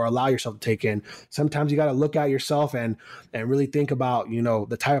not, or allow yourself to take in. Sometimes you got to look at yourself and really think about,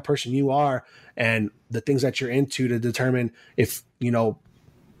 the type of person you are and the things that you're into to determine if,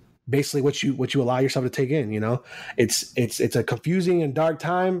 basically what you allow yourself to take in. It's a confusing and dark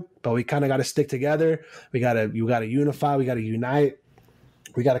time, but we kind of got to stick together. You got to unify. We got to unite.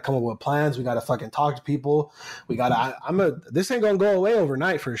 We got to come up with plans. We got to fucking talk to people. We got to, this ain't going to go away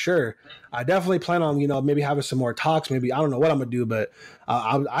overnight for sure. I definitely plan on, maybe having some more talks. Maybe, I don't know what I'm going to do, but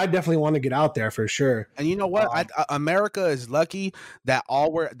I definitely want to get out there for sure. And you know what? America is lucky that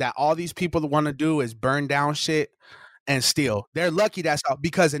all these people want to do is burn down shit and steal. They're lucky that's all,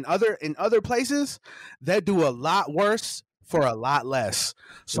 because in other places, they do a lot worse for a lot less.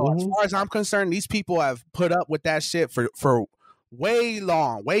 So as far as I'm concerned, these people have put up with that shit for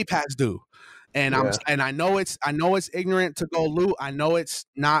way past due. And I know it's ignorant to go loot. I know it's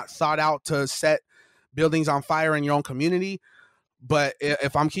not thought out to set buildings on fire in your own community. But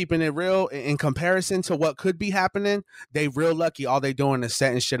if I'm keeping it real, in comparison to what could be happening, they real lucky. All they doing is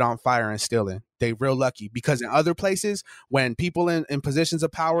setting shit on fire and stealing. They real lucky, because in other places, when people in positions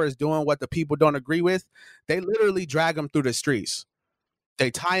of power is doing what the people don't agree with, they literally drag them through the streets. They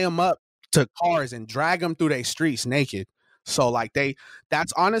tie them up to cars and drag them through their streets naked. So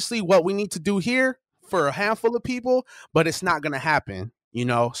that's honestly what we need to do here for a handful of people, but it's not going to happen,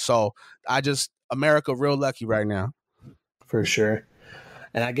 So America real lucky right now. For sure.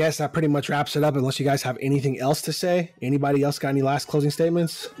 And I guess that pretty much wraps it up, unless you guys have anything else to say. Anybody else got any last closing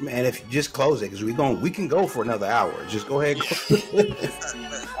statements? Man, if you just close it, because we can go for another hour. Just go ahead.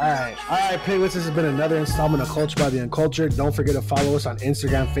 All right, Piglets, this has been another installment of Culture by the Uncultured. Don't forget to follow us on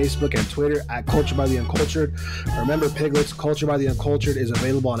Instagram, Facebook, and Twitter at Culture by the Uncultured. Remember, Piglets, Culture by the Uncultured is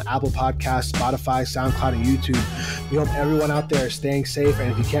available on Apple Podcasts, Spotify, SoundCloud, and YouTube. We hope everyone out there is staying safe, and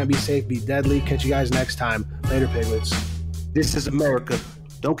if you can't be safe, be deadly. Catch you guys next time. Later, Piglets. This is America.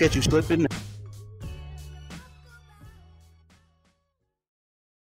 Don't get you slipping.